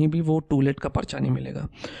आपको कहीं भी वो टूलेट का पर्चा नहीं मिलेगा.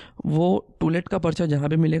 वो टूलेट का पर्चा जहाँ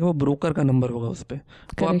पे मिलेगा वो ब्रोकर का नंबर होगा उस पर,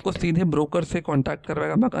 तो आपको सीधे ब्रोकर से कांटेक्ट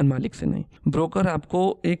करवाएगा, मकान मालिक से नहीं. ब्रोकर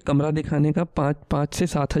आपको एक कमरा दिखाने का 5 से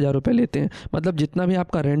 7 हज़ार रुपये लेते हैं. मतलब जितना भी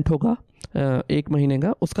आपका रेंट होगा 1 महीने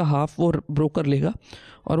का, उसका हाफ वो ब्रोकर लेगा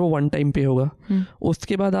और वो 1 टाइम पे होगा।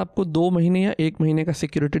 उसके बाद आपको 2 महीने या 1 महीने का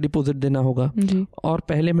सिक्योरिटी डिपॉजिट देना होगा और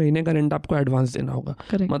पहले महीने का रेंट आपको एडवांस देना होगा।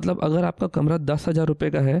 मतलब अगर आपका कमरा 10,000 रुपये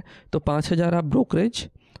का है तो 5,000 आप ब्रोकरेज,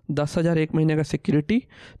 10,000 1 महीने का सिक्योरिटी,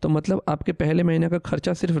 तो मतलब आपके पहले महीने का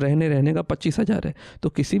खर्चा सिर्फ रहने का 25,000 है। तो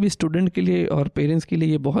किसी भी स्टूडेंट के लिए और पेरेंट्स के लिए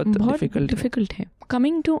ये बहुत डिफिकल्ट है।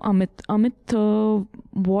 Coming to Amit,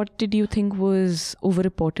 what did you think was over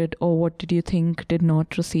reported और what did you think did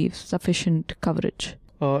not receive sufficient coverage?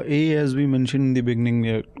 As we mentioned in the beginning,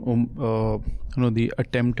 the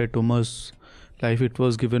attempt at Umar's life, it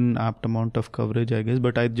was given apt amount of coverage, I guess.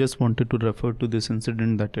 But I just wanted to refer to this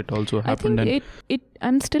incident that it also happened. I think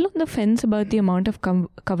I'm still on the fence about the amount of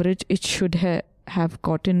coverage it should have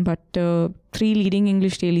gotten. But 3 leading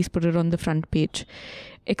English dailies put it on the front page,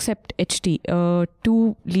 except HT. 2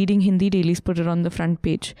 leading Hindi dailies put it on the front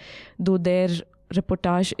page, though their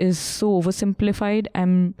reportage is so oversimplified.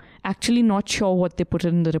 I'm actually not sure what they put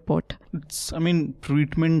in the report.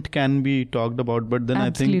 Treatment can be talked about, but then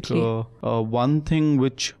Absolutely. I think one thing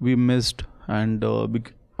which we missed, and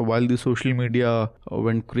while the social media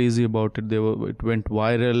went crazy about it, it went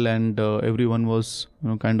viral, and everyone was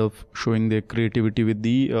kind of showing their creativity with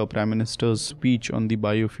the Prime Minister's speech on the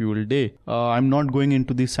biofuel day. I'm not going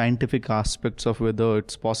into the scientific aspects of whether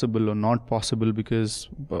it's possible or not possible, because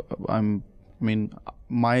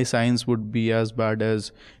my science would be as bad as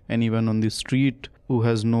anyone on the street who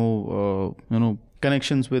has no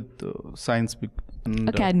connections with science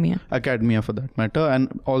and academia for that matter,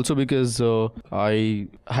 and also because I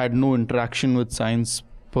had no interaction with science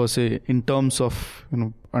per se in terms of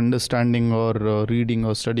understanding or reading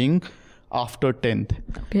or studying after 10th.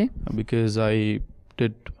 Okay. Because I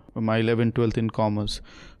did my 11th 12th in commerce.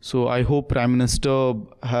 So I hope Prime Minister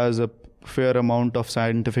has a fair amount of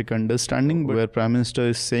scientific understanding, where Prime Minister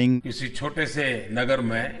is saying किसी छोटे से नगर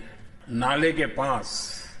में नाले के पास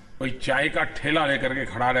कोई चाय का ठेला लेकर के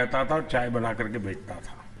खड़ा रहता था और चाय बना करके बेचता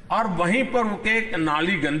था, और वहीं पर उनके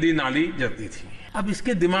नाली, गंदी नाली जाती थी। अब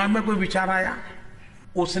इसके दिमाग में कोई विचार आया,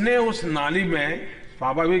 उसने उस नाली में,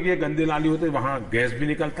 स्वाभाविक ये गंदी नाली होती, वहां गैस भी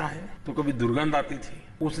निकलता है तो कभी दुर्गंध आती थी,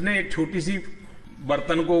 उसने एक छोटी सी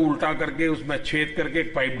बर्तन को उल्टा करके उसमें छेद करके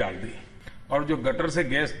एक पाइप डाल दी, और जो गटर से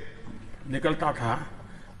गैस निकलता था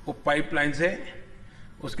वो पाइपलाइन से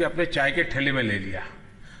उसके अपने चाय के ठेले में ले लिया,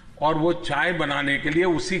 और वो चाय बनाने के लिए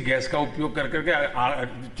उसी गैस का उपयोग कर करके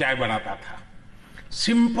चाय बनाता था।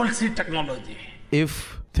 Simple C technology. If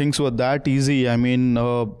things were that easy,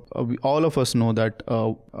 all of us know that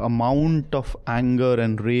amount of anger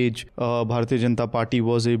and rage Bharatiya Janata Party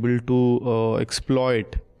was able to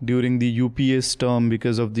exploit during the UPS term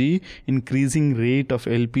because of the increasing rate of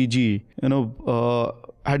LPG.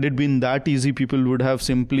 Had it been that easy, people would have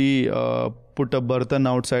simply put a bartan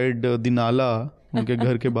outside the nala, उनके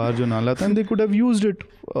घर के बाहर जो नाला था, and they could have used it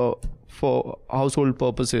for household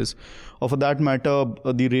purposes. Or for that matter,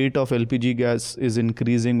 the rate of LPG gas is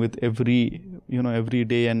increasing with every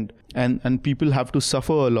day, and people have to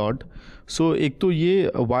suffer a lot. So एक तो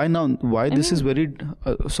ये why this is very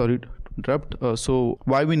sorry to interrupt. So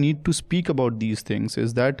why we need to speak about these things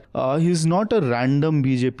is that he's not a random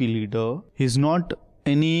BJP leader. He's not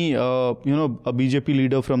any a BJP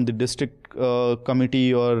leader from the district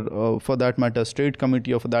committee, or for that matter state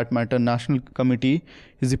committee, or for that matter national committee.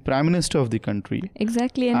 He's the Prime Minister of the country.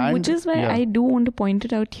 Exactly, and which is why I do want to point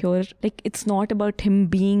it out here. Like, it's not about him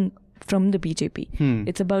being from the BJP.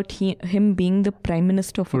 It's about him being the Prime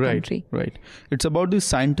Minister of a country. Right. It's about the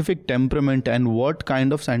scientific temperament, and what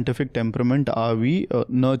kind of scientific temperament are we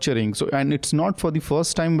nurturing. So, and it's not for the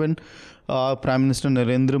first time when Prime Minister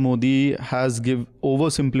Narendra Modi has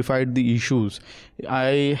oversimplified the issues.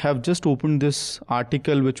 I have just opened this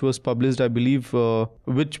article which was published, I believe,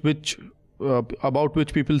 about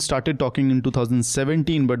which people started talking in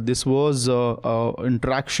 2017, but this was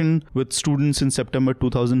interaction with students in September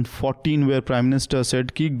 2014, where Prime Minister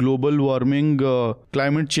said कि global warming,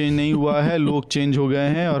 climate change नहीं हुआ है, लोग change हो गए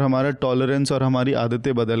हैं और हमारा tolerance और हमारी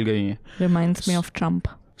आदतें बदल गई हैं. Reminds me of Trump.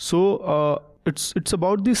 So it's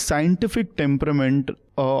about the scientific temperament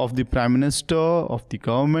of the Prime Minister, of the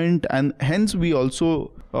government, and hence we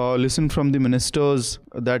also listen from the ministers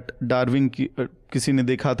that Darwin किसी ने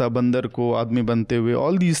देखा था बंदर को आदमी बनते हुए,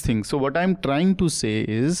 all these things. So what I'm trying to say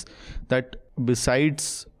is that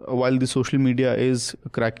besides while the social media is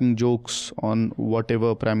cracking jokes on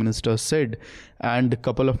whatever Prime Minister said, and a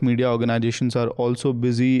couple of media organizations are also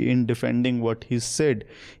busy in defending what he said,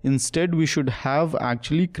 instead we should have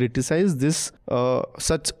actually criticized this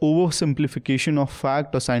such oversimplification of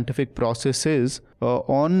fact or scientific processes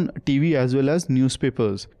on TV as well as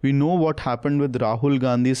newspapers. We know what happened with Rahul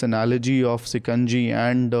Gandhi's analogy of Sikanji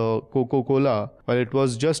and Coca-Cola. Well, it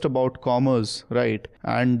was just about commerce, right?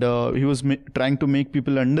 And he was trying to make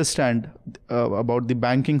people understand about the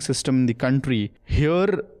banking system in the country.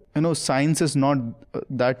 Here, science is not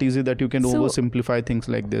that easy that you can oversimplify things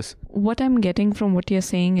like this. What I'm getting from what you're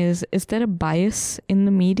saying is there a bias in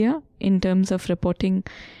the media in terms of reporting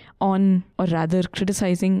on, or rather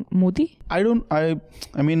criticizing Modi? I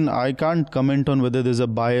mean, I can't comment on whether there's a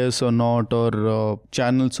bias or not, or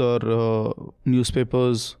channels or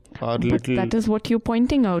newspapers are but little... that is what you're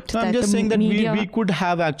pointing out. No, I'm just saying that we could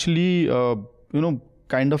have actually,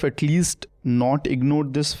 kind of at least not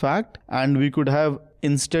ignored this fact, and we could have,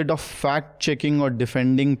 instead of fact-checking or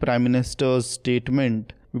defending Prime Minister's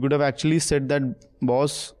statement, we could have actually said that,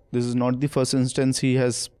 boss, this is not the first instance he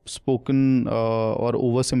has spoken or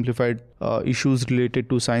oversimplified issues related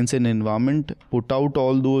to science and environment. Put out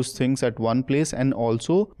all those things at one place and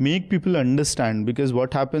also make people understand, because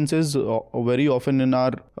what happens is very often in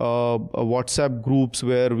our WhatsApp groups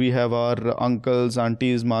where we have our uncles,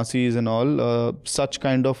 aunties, masis and all, such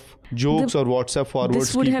kind of jokes or WhatsApp forwards.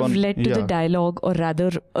 This would have led to the dialogue, or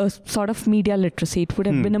rather a sort of media literacy. It would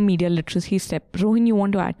have been a media literacy step. Rohin, you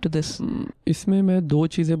want to add to this? इसमें मैं दो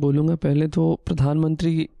चीज़ें बोलूँगा. पहले तो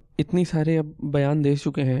प्रधानमंत्री इतनी सारे अब बयान दे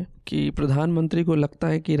चुके हैं कि प्रधानमंत्री को लगता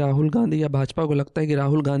है कि राहुल गांधी या भाजपा को लगता है कि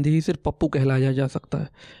राहुल गांधी ही सिर्फ पप्पू कहलाया जा सकता है.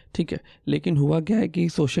 ठीक है, लेकिन हुआ क्या है कि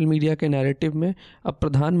सोशल मीडिया के नैरेटिव में अब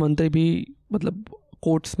प्रधानमंत्री भी मतलब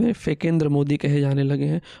कोर्ट्स में फेकेंद्र मोदी कहे जाने लगे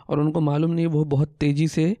हैं, और उनको मालूम नहीं वो बहुत तेज़ी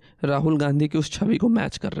से राहुल गांधी की उस छवि को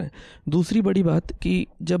मैच कर रहे हैं. दूसरी बड़ी बात कि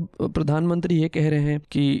जब प्रधानमंत्री ये कह रहे हैं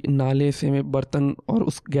कि नाले से बर्तन और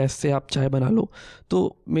उस गैस से आप चाय बना लो,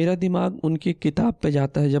 तो मेरा दिमाग उनकी किताब पे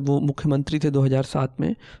जाता है. जब वो मुख्यमंत्री थे 2007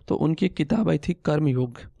 में, तो उनकी किताब आई थी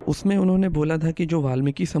कर्मयोग. उसमें उन्होंने बोला था कि जो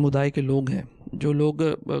वाल्मीकि समुदाय के लोग हैं, जो लोग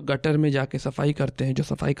गटर में जाके सफाई करते हैं, जो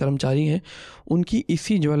सफाई कर्मचारी हैं, उनकी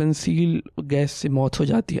इसी ज्वलनशील गैस से मौत हो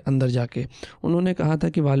जाती है अंदर जाके. उन्होंने कहा था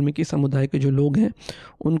कि वाल्मीकि समुदाय के जो लोग हैं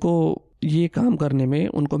उनको ये काम करने में,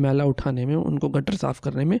 उनको मैला उठाने में, उनको गटर साफ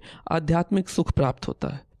करने में आध्यात्मिक सुख प्राप्त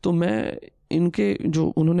होता है. तो मैं इनके जो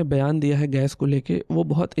उन्होंने बयान दिया है गैस को लेके, वो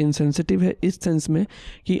बहुत इनसेंसिटिव है इस सेंस में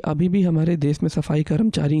कि अभी भी हमारे देश में सफाई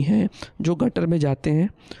कर्मचारी हैं जो गटर में जाते हैं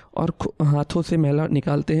और हाथों से मैला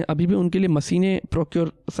निकालते हैं. अभी भी उनके लिए मशीनें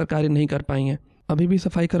प्रोक्योर सरकारें नहीं कर पाई हैं. अभी भी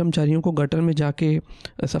सफाई कर्मचारियों को गटर में जाके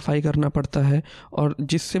सफाई करना पड़ता है, और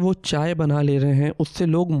जिससे वो चाय बना ले रहे हैं उससे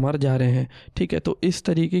लोग मर जा रहे हैं. ठीक है, तो इस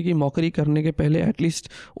तरीके की मौकरी करने के पहले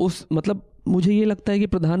एटलीस्ट उस मतलब मुझे ये लगता है कि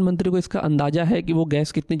प्रधानमंत्री को इसका अंदाज़ा है कि वो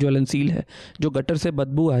गैस कितनी ज्वलनशील है, जो गटर से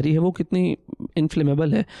बदबू आ रही है वो कितनी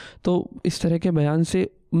इन्फ्लेमेबल है. तो इस तरह के बयान से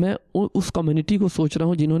मैं उस कम्युनिटी को सोच रहा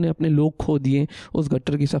हूँ जिन्होंने अपने लोग खो दिए उस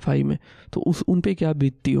गटर की सफाई में, तो उन पे क्या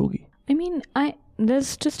बीतती होगी. There's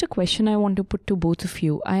just a question I want to put to both of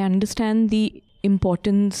you. I understand the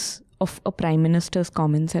importance of a prime minister's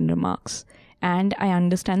comments and remarks, and I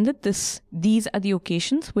understand that these are the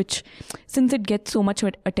occasions which, since it gets so much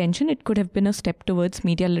attention, it could have been a step towards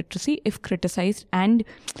media literacy if criticized and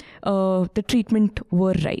the treatment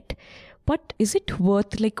were right. But is it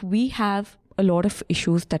worth, like, we have a lot of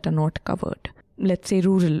issues that are not covered, let's say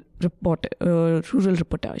rural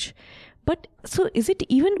reportage. But so is it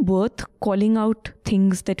even worth calling out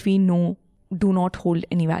things that we know do not hold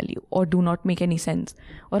any value or do not make any sense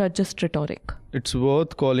or are just rhetoric? It's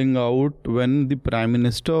worth calling out when the Prime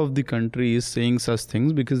Minister of the country is saying such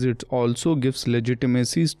things, because it also gives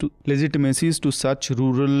legitimacies to such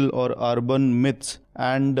rural or urban myths.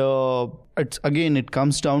 And it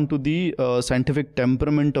comes down to the scientific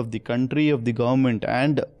temperament of the country, of the government.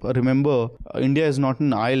 And remember, India is not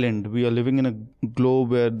an island. We are living in a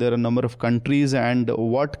globe where there are a number of countries, and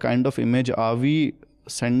what kind of image are we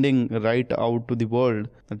sending right out to the world?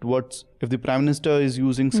 That what's if the Prime Minister is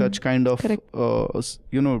using such kind of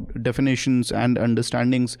definitions and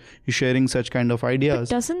understandings, is sharing such kind of ideas.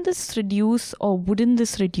 But doesn't this reduce, or wouldn't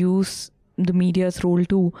this reduce the media's role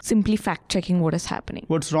to simply fact checking what is happening?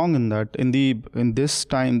 What's wrong in that? In this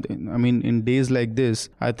time, in days like this,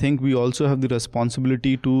 I think we also have the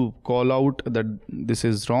responsibility to call out that this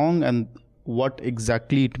is wrong and what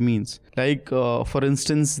exactly it means. Like for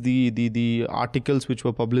instance, the articles which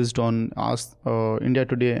were published on Ask India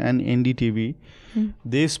Today and NDTV,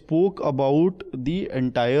 they spoke about the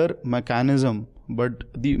entire mechanism but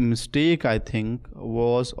the mistake I think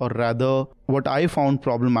was, or rather what I found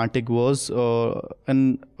problematic was a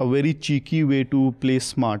very cheeky way to play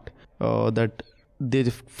smart, that they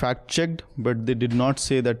fact checked, but they did not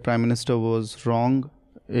say that Prime Minister was wrong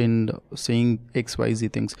in saying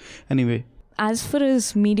XYZ things. Anyway, as far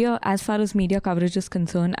as media coverage is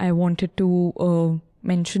concerned, I wanted to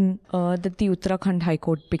mention that the Uttarakhand High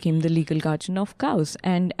Court became the legal guardian of cows,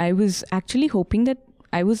 and I was actually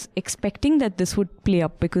expecting that this would play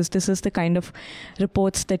up, because this is the kind of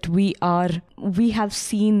reports that we have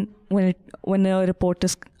seen when a report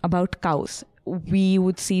is about cows. We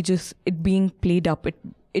would see just it being played up,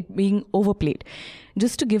 it being overplayed.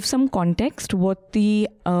 Just to give some context, what the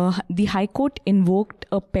High Court invoked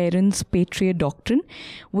a parents' patriot doctrine,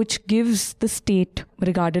 which gives the state,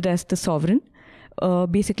 regarded as the sovereign,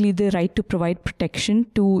 basically the right to provide protection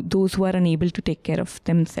to those who are unable to take care of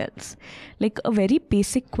themselves. Like a very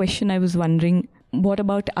basic question, I was wondering, what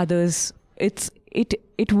about others?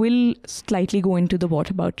 It will slightly go into the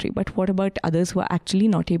whataboutery, but what about others who are actually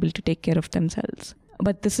not able to take care of themselves?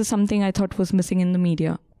 But this is something I thought was missing in the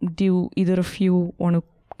media. Do either of you want to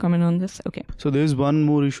comment on this? Okay. So there is one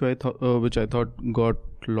more issue which I thought got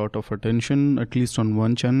a lot of attention, at least on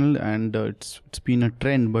one channel, and it's been a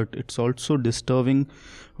trend, but it's also disturbing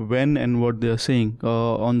when and what they are saying.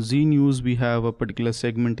 On Z News, we have a particular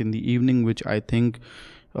segment in the evening which I think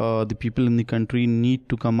the people in the country need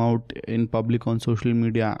to come out in public on social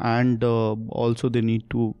media, and also they need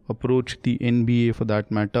to approach the NBA for that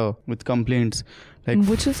matter with complaints. Like,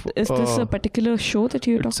 which is this a particular show that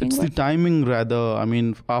you're talking about? It's the timing rather. I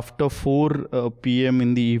mean, after 4 p.m.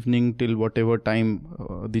 in the evening till whatever time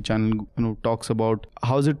the channel talks about,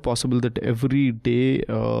 how is it possible that every day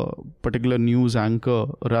particular news anchor,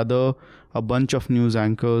 rather a bunch of news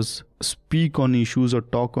anchors, speak on issues or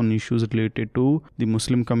talk on issues related to the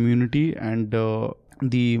Muslim community and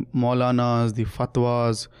the Maulanas, the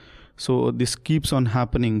fatwas. So this keeps on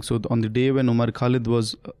happening. So on the day when Umar Khalid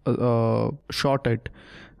was shot at,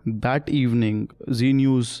 that evening, Z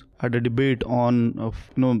News had a debate on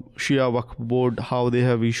Shia Waqf Board, how they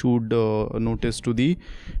have issued notice to the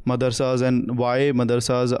madrasas and why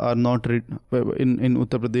madrasas are not in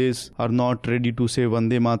Uttar Pradesh are not ready to say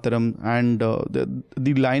Vande Mataram, and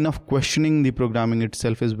the line of questioning the programming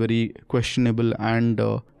itself is very questionable, and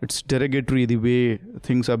it's derogatory the way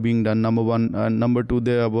things are being done. Number one. Number two,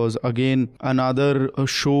 there was again another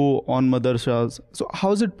show on madrasas. So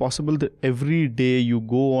how is it possible that every day you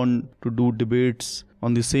go on to do debates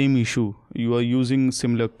on the same issue? You are using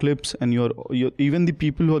similar clips, and you're even the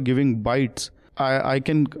people who are giving bites. I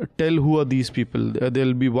can tell who are these people. There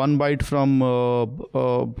will be one bite from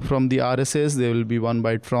the RSS. There will be one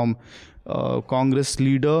bite from Congress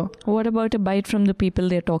leader. What about a bite from the people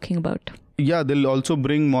they're talking about? Yeah, they'll also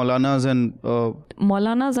bring Maulanas and...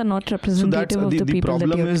 Maulanas are not representative of the people that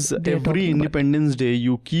the problem is every Independence Day,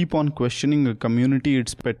 you keep on questioning a community,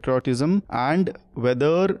 its patriotism, and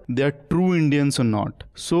whether they're true Indians or not.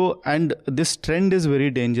 So, and this trend is very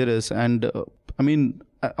dangerous. And I mean,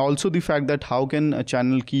 also the fact that how can a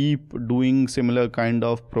channel keep doing similar kind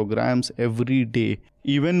of programs every day,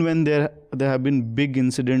 even when there have been big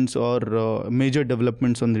incidents or major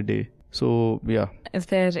developments on the day. So, yeah. Is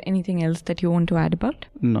there anything else that you want to add about?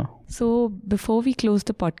 No. So, before we close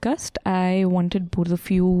the podcast, I wanted both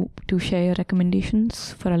of you to share your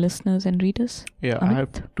recommendations for our listeners and readers. Yeah, Amit? I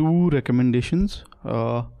have 2 recommendations.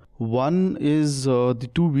 One is the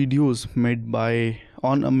 2 videos made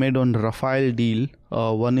on Rafale deal.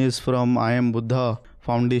 One is from I Am Buddha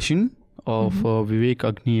Foundation of Vivek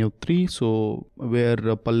Agnihotri, so where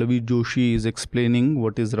Pallavi Joshi is explaining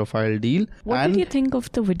what is Rafale deal. What did you think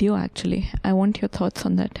of the video actually? I want your thoughts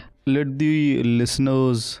on that. Let the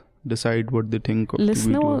listeners decide what they think of the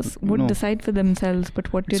video. Listeners would decide for themselves,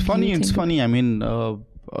 but what did you think? It's funny. I mean,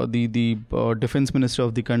 the defense minister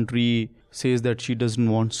of the country says that she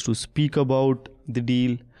doesn't want to speak about the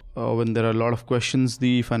deal. When there are a lot of questions,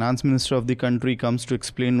 the finance minister of the country comes to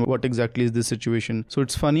explain what exactly is the situation. So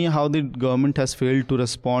it's funny how the government has failed to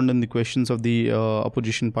respond in the questions of the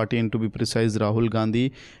opposition party, and to be precise, Rahul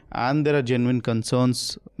Gandhi. And there are genuine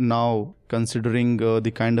concerns now, considering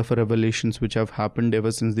the kind of revelations which have happened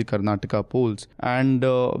ever since the Karnataka polls. And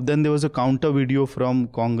then there was a counter video from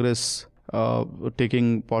Congress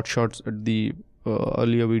taking pot shots at the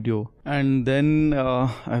earlier video. And then I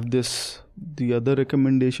have this. The other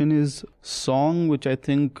recommendation is song which I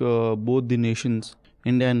think both the nations,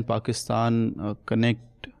 India and Pakistan,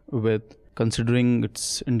 connect with, considering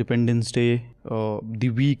it's Independence Day, the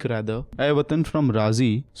week rather. Ay Watan from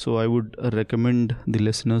Razi, so I would recommend the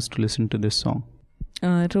listeners to listen to this song.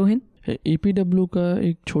 Rohin? EPW का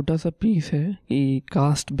एक छोटा सा piece है कि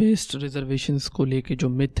caste based reservations को लेके जो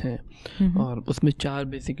myth हैं, और उसमें 4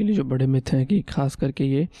 बेसिकली जो बड़े मिथ हैं कि खास करके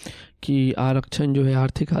ये कि आरक्षण जो है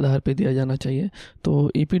आर्थिक आधार पे दिया जाना चाहिए। तो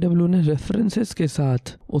EPW ने रेफरेंसेस के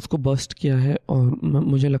साथ उसको बस्ट किया है और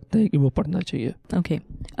मुझे लगता है कि वो पढ़ना चाहिए। Okay.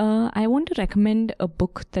 I want to recommend a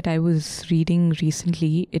book that I was reading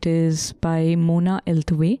recently. It is by Mona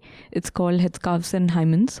Elthaway. It's called Headscarves and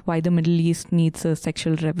Hymens: Why the Middle East Needs a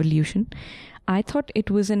Sexual Revolution. I thought it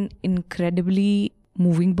was an incredibly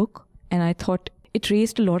moving book, and I thought it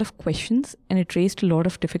raised a lot of questions, and it raised a lot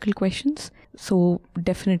of difficult questions. So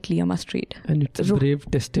definitely a must read. And it's a brave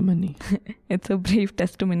testimony. It's a brave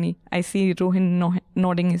testimony. I see Rohin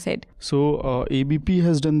nodding his head. So ABP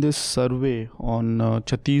has done this survey on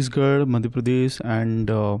Chhattisgarh, Madhya Pradesh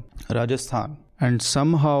and Rajasthan. And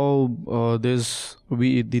somehow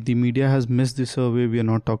the media has missed the survey. We are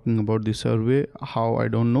not talking about the survey. How, I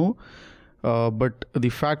don't know. But the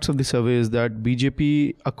facts of the survey is that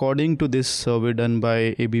BJP, according to this survey done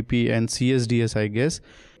by ABP and CSDS, I guess,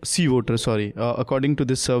 C-Voter, sorry. According to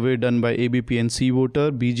this survey done by ABP and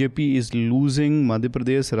C-Voter, BJP is losing Madhya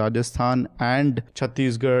Pradesh, Rajasthan and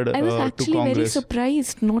Chhattisgarh to Congress. I was actually very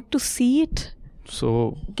surprised not to see it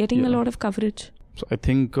getting a lot of coverage. So I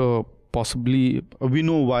think possibly, we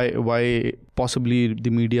know why possibly the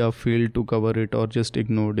media failed to cover it or just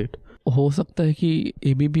ignored it. हो सकता है कि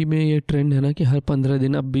ABP में ये trend है ना कि हर 15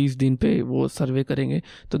 दिन अब 20 दिन पे वो सर्वे करेंगे,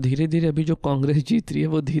 तो धीरे धीरे अभी जो कांग्रेस जीत रही है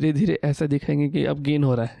वो धीरे धीरे ऐसा दिखाएंगे कि अब गेन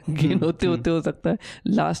हो रहा है। गेन होते होते हो सकता है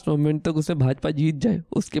लास्ट मोमेंट तक उसे भाजपा जीत जाए,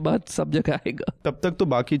 उसके बाद सब जगह आएगा। तब तक तो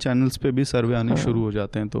बाकी चैनल्स पे भी सर्वे आने शुरू हो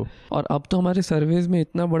जाते हैं। तो और अब तो हमारे सर्वेज में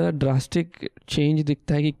इतना बड़ा ड्रास्टिक चेंज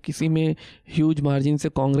दिखता है कि किसी में ह्यूज मार्जिन से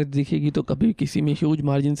कांग्रेस दिखेगी तो कभी किसी में ह्यूज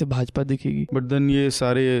मार्जिन से भाजपा दिखेगी। बट देन ये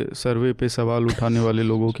सारे सर्वे पे सवाल उठाने वाले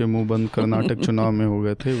लोगों के मुंह बंद कर्नाटक चुनाव में हो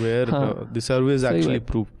गए थे, where the surveys actually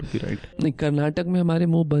prove to be right. नहीं, कर्नाटक में हमारे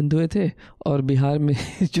मुंह बंद हुए थे और बिहार में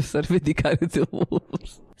जो सर्वे दिखा रहे थे वो।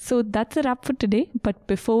 So that's a wrap for today. But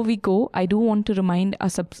before we go, I do want to remind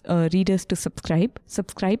our readers to subscribe.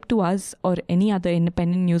 Subscribe to us or any other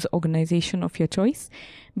independent news organization of your choice,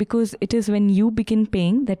 because it is when you begin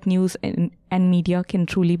paying that news and media can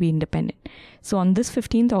truly be independent. So on this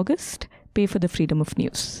 15th August, pay for the freedom of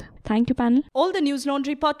news. Thank you, panel. All the News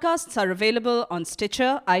Laundry podcasts are available on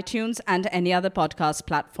Stitcher, iTunes, and any other podcast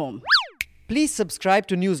platform. Please subscribe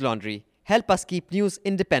to News Laundry. Help us keep news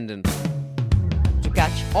independent. To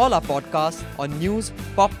catch all our podcasts on news,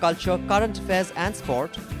 pop culture, current affairs, and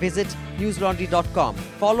sport, visit newslaundry.com.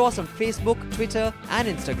 Follow us on Facebook, Twitter, and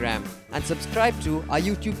Instagram, and subscribe to our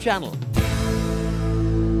YouTube channel.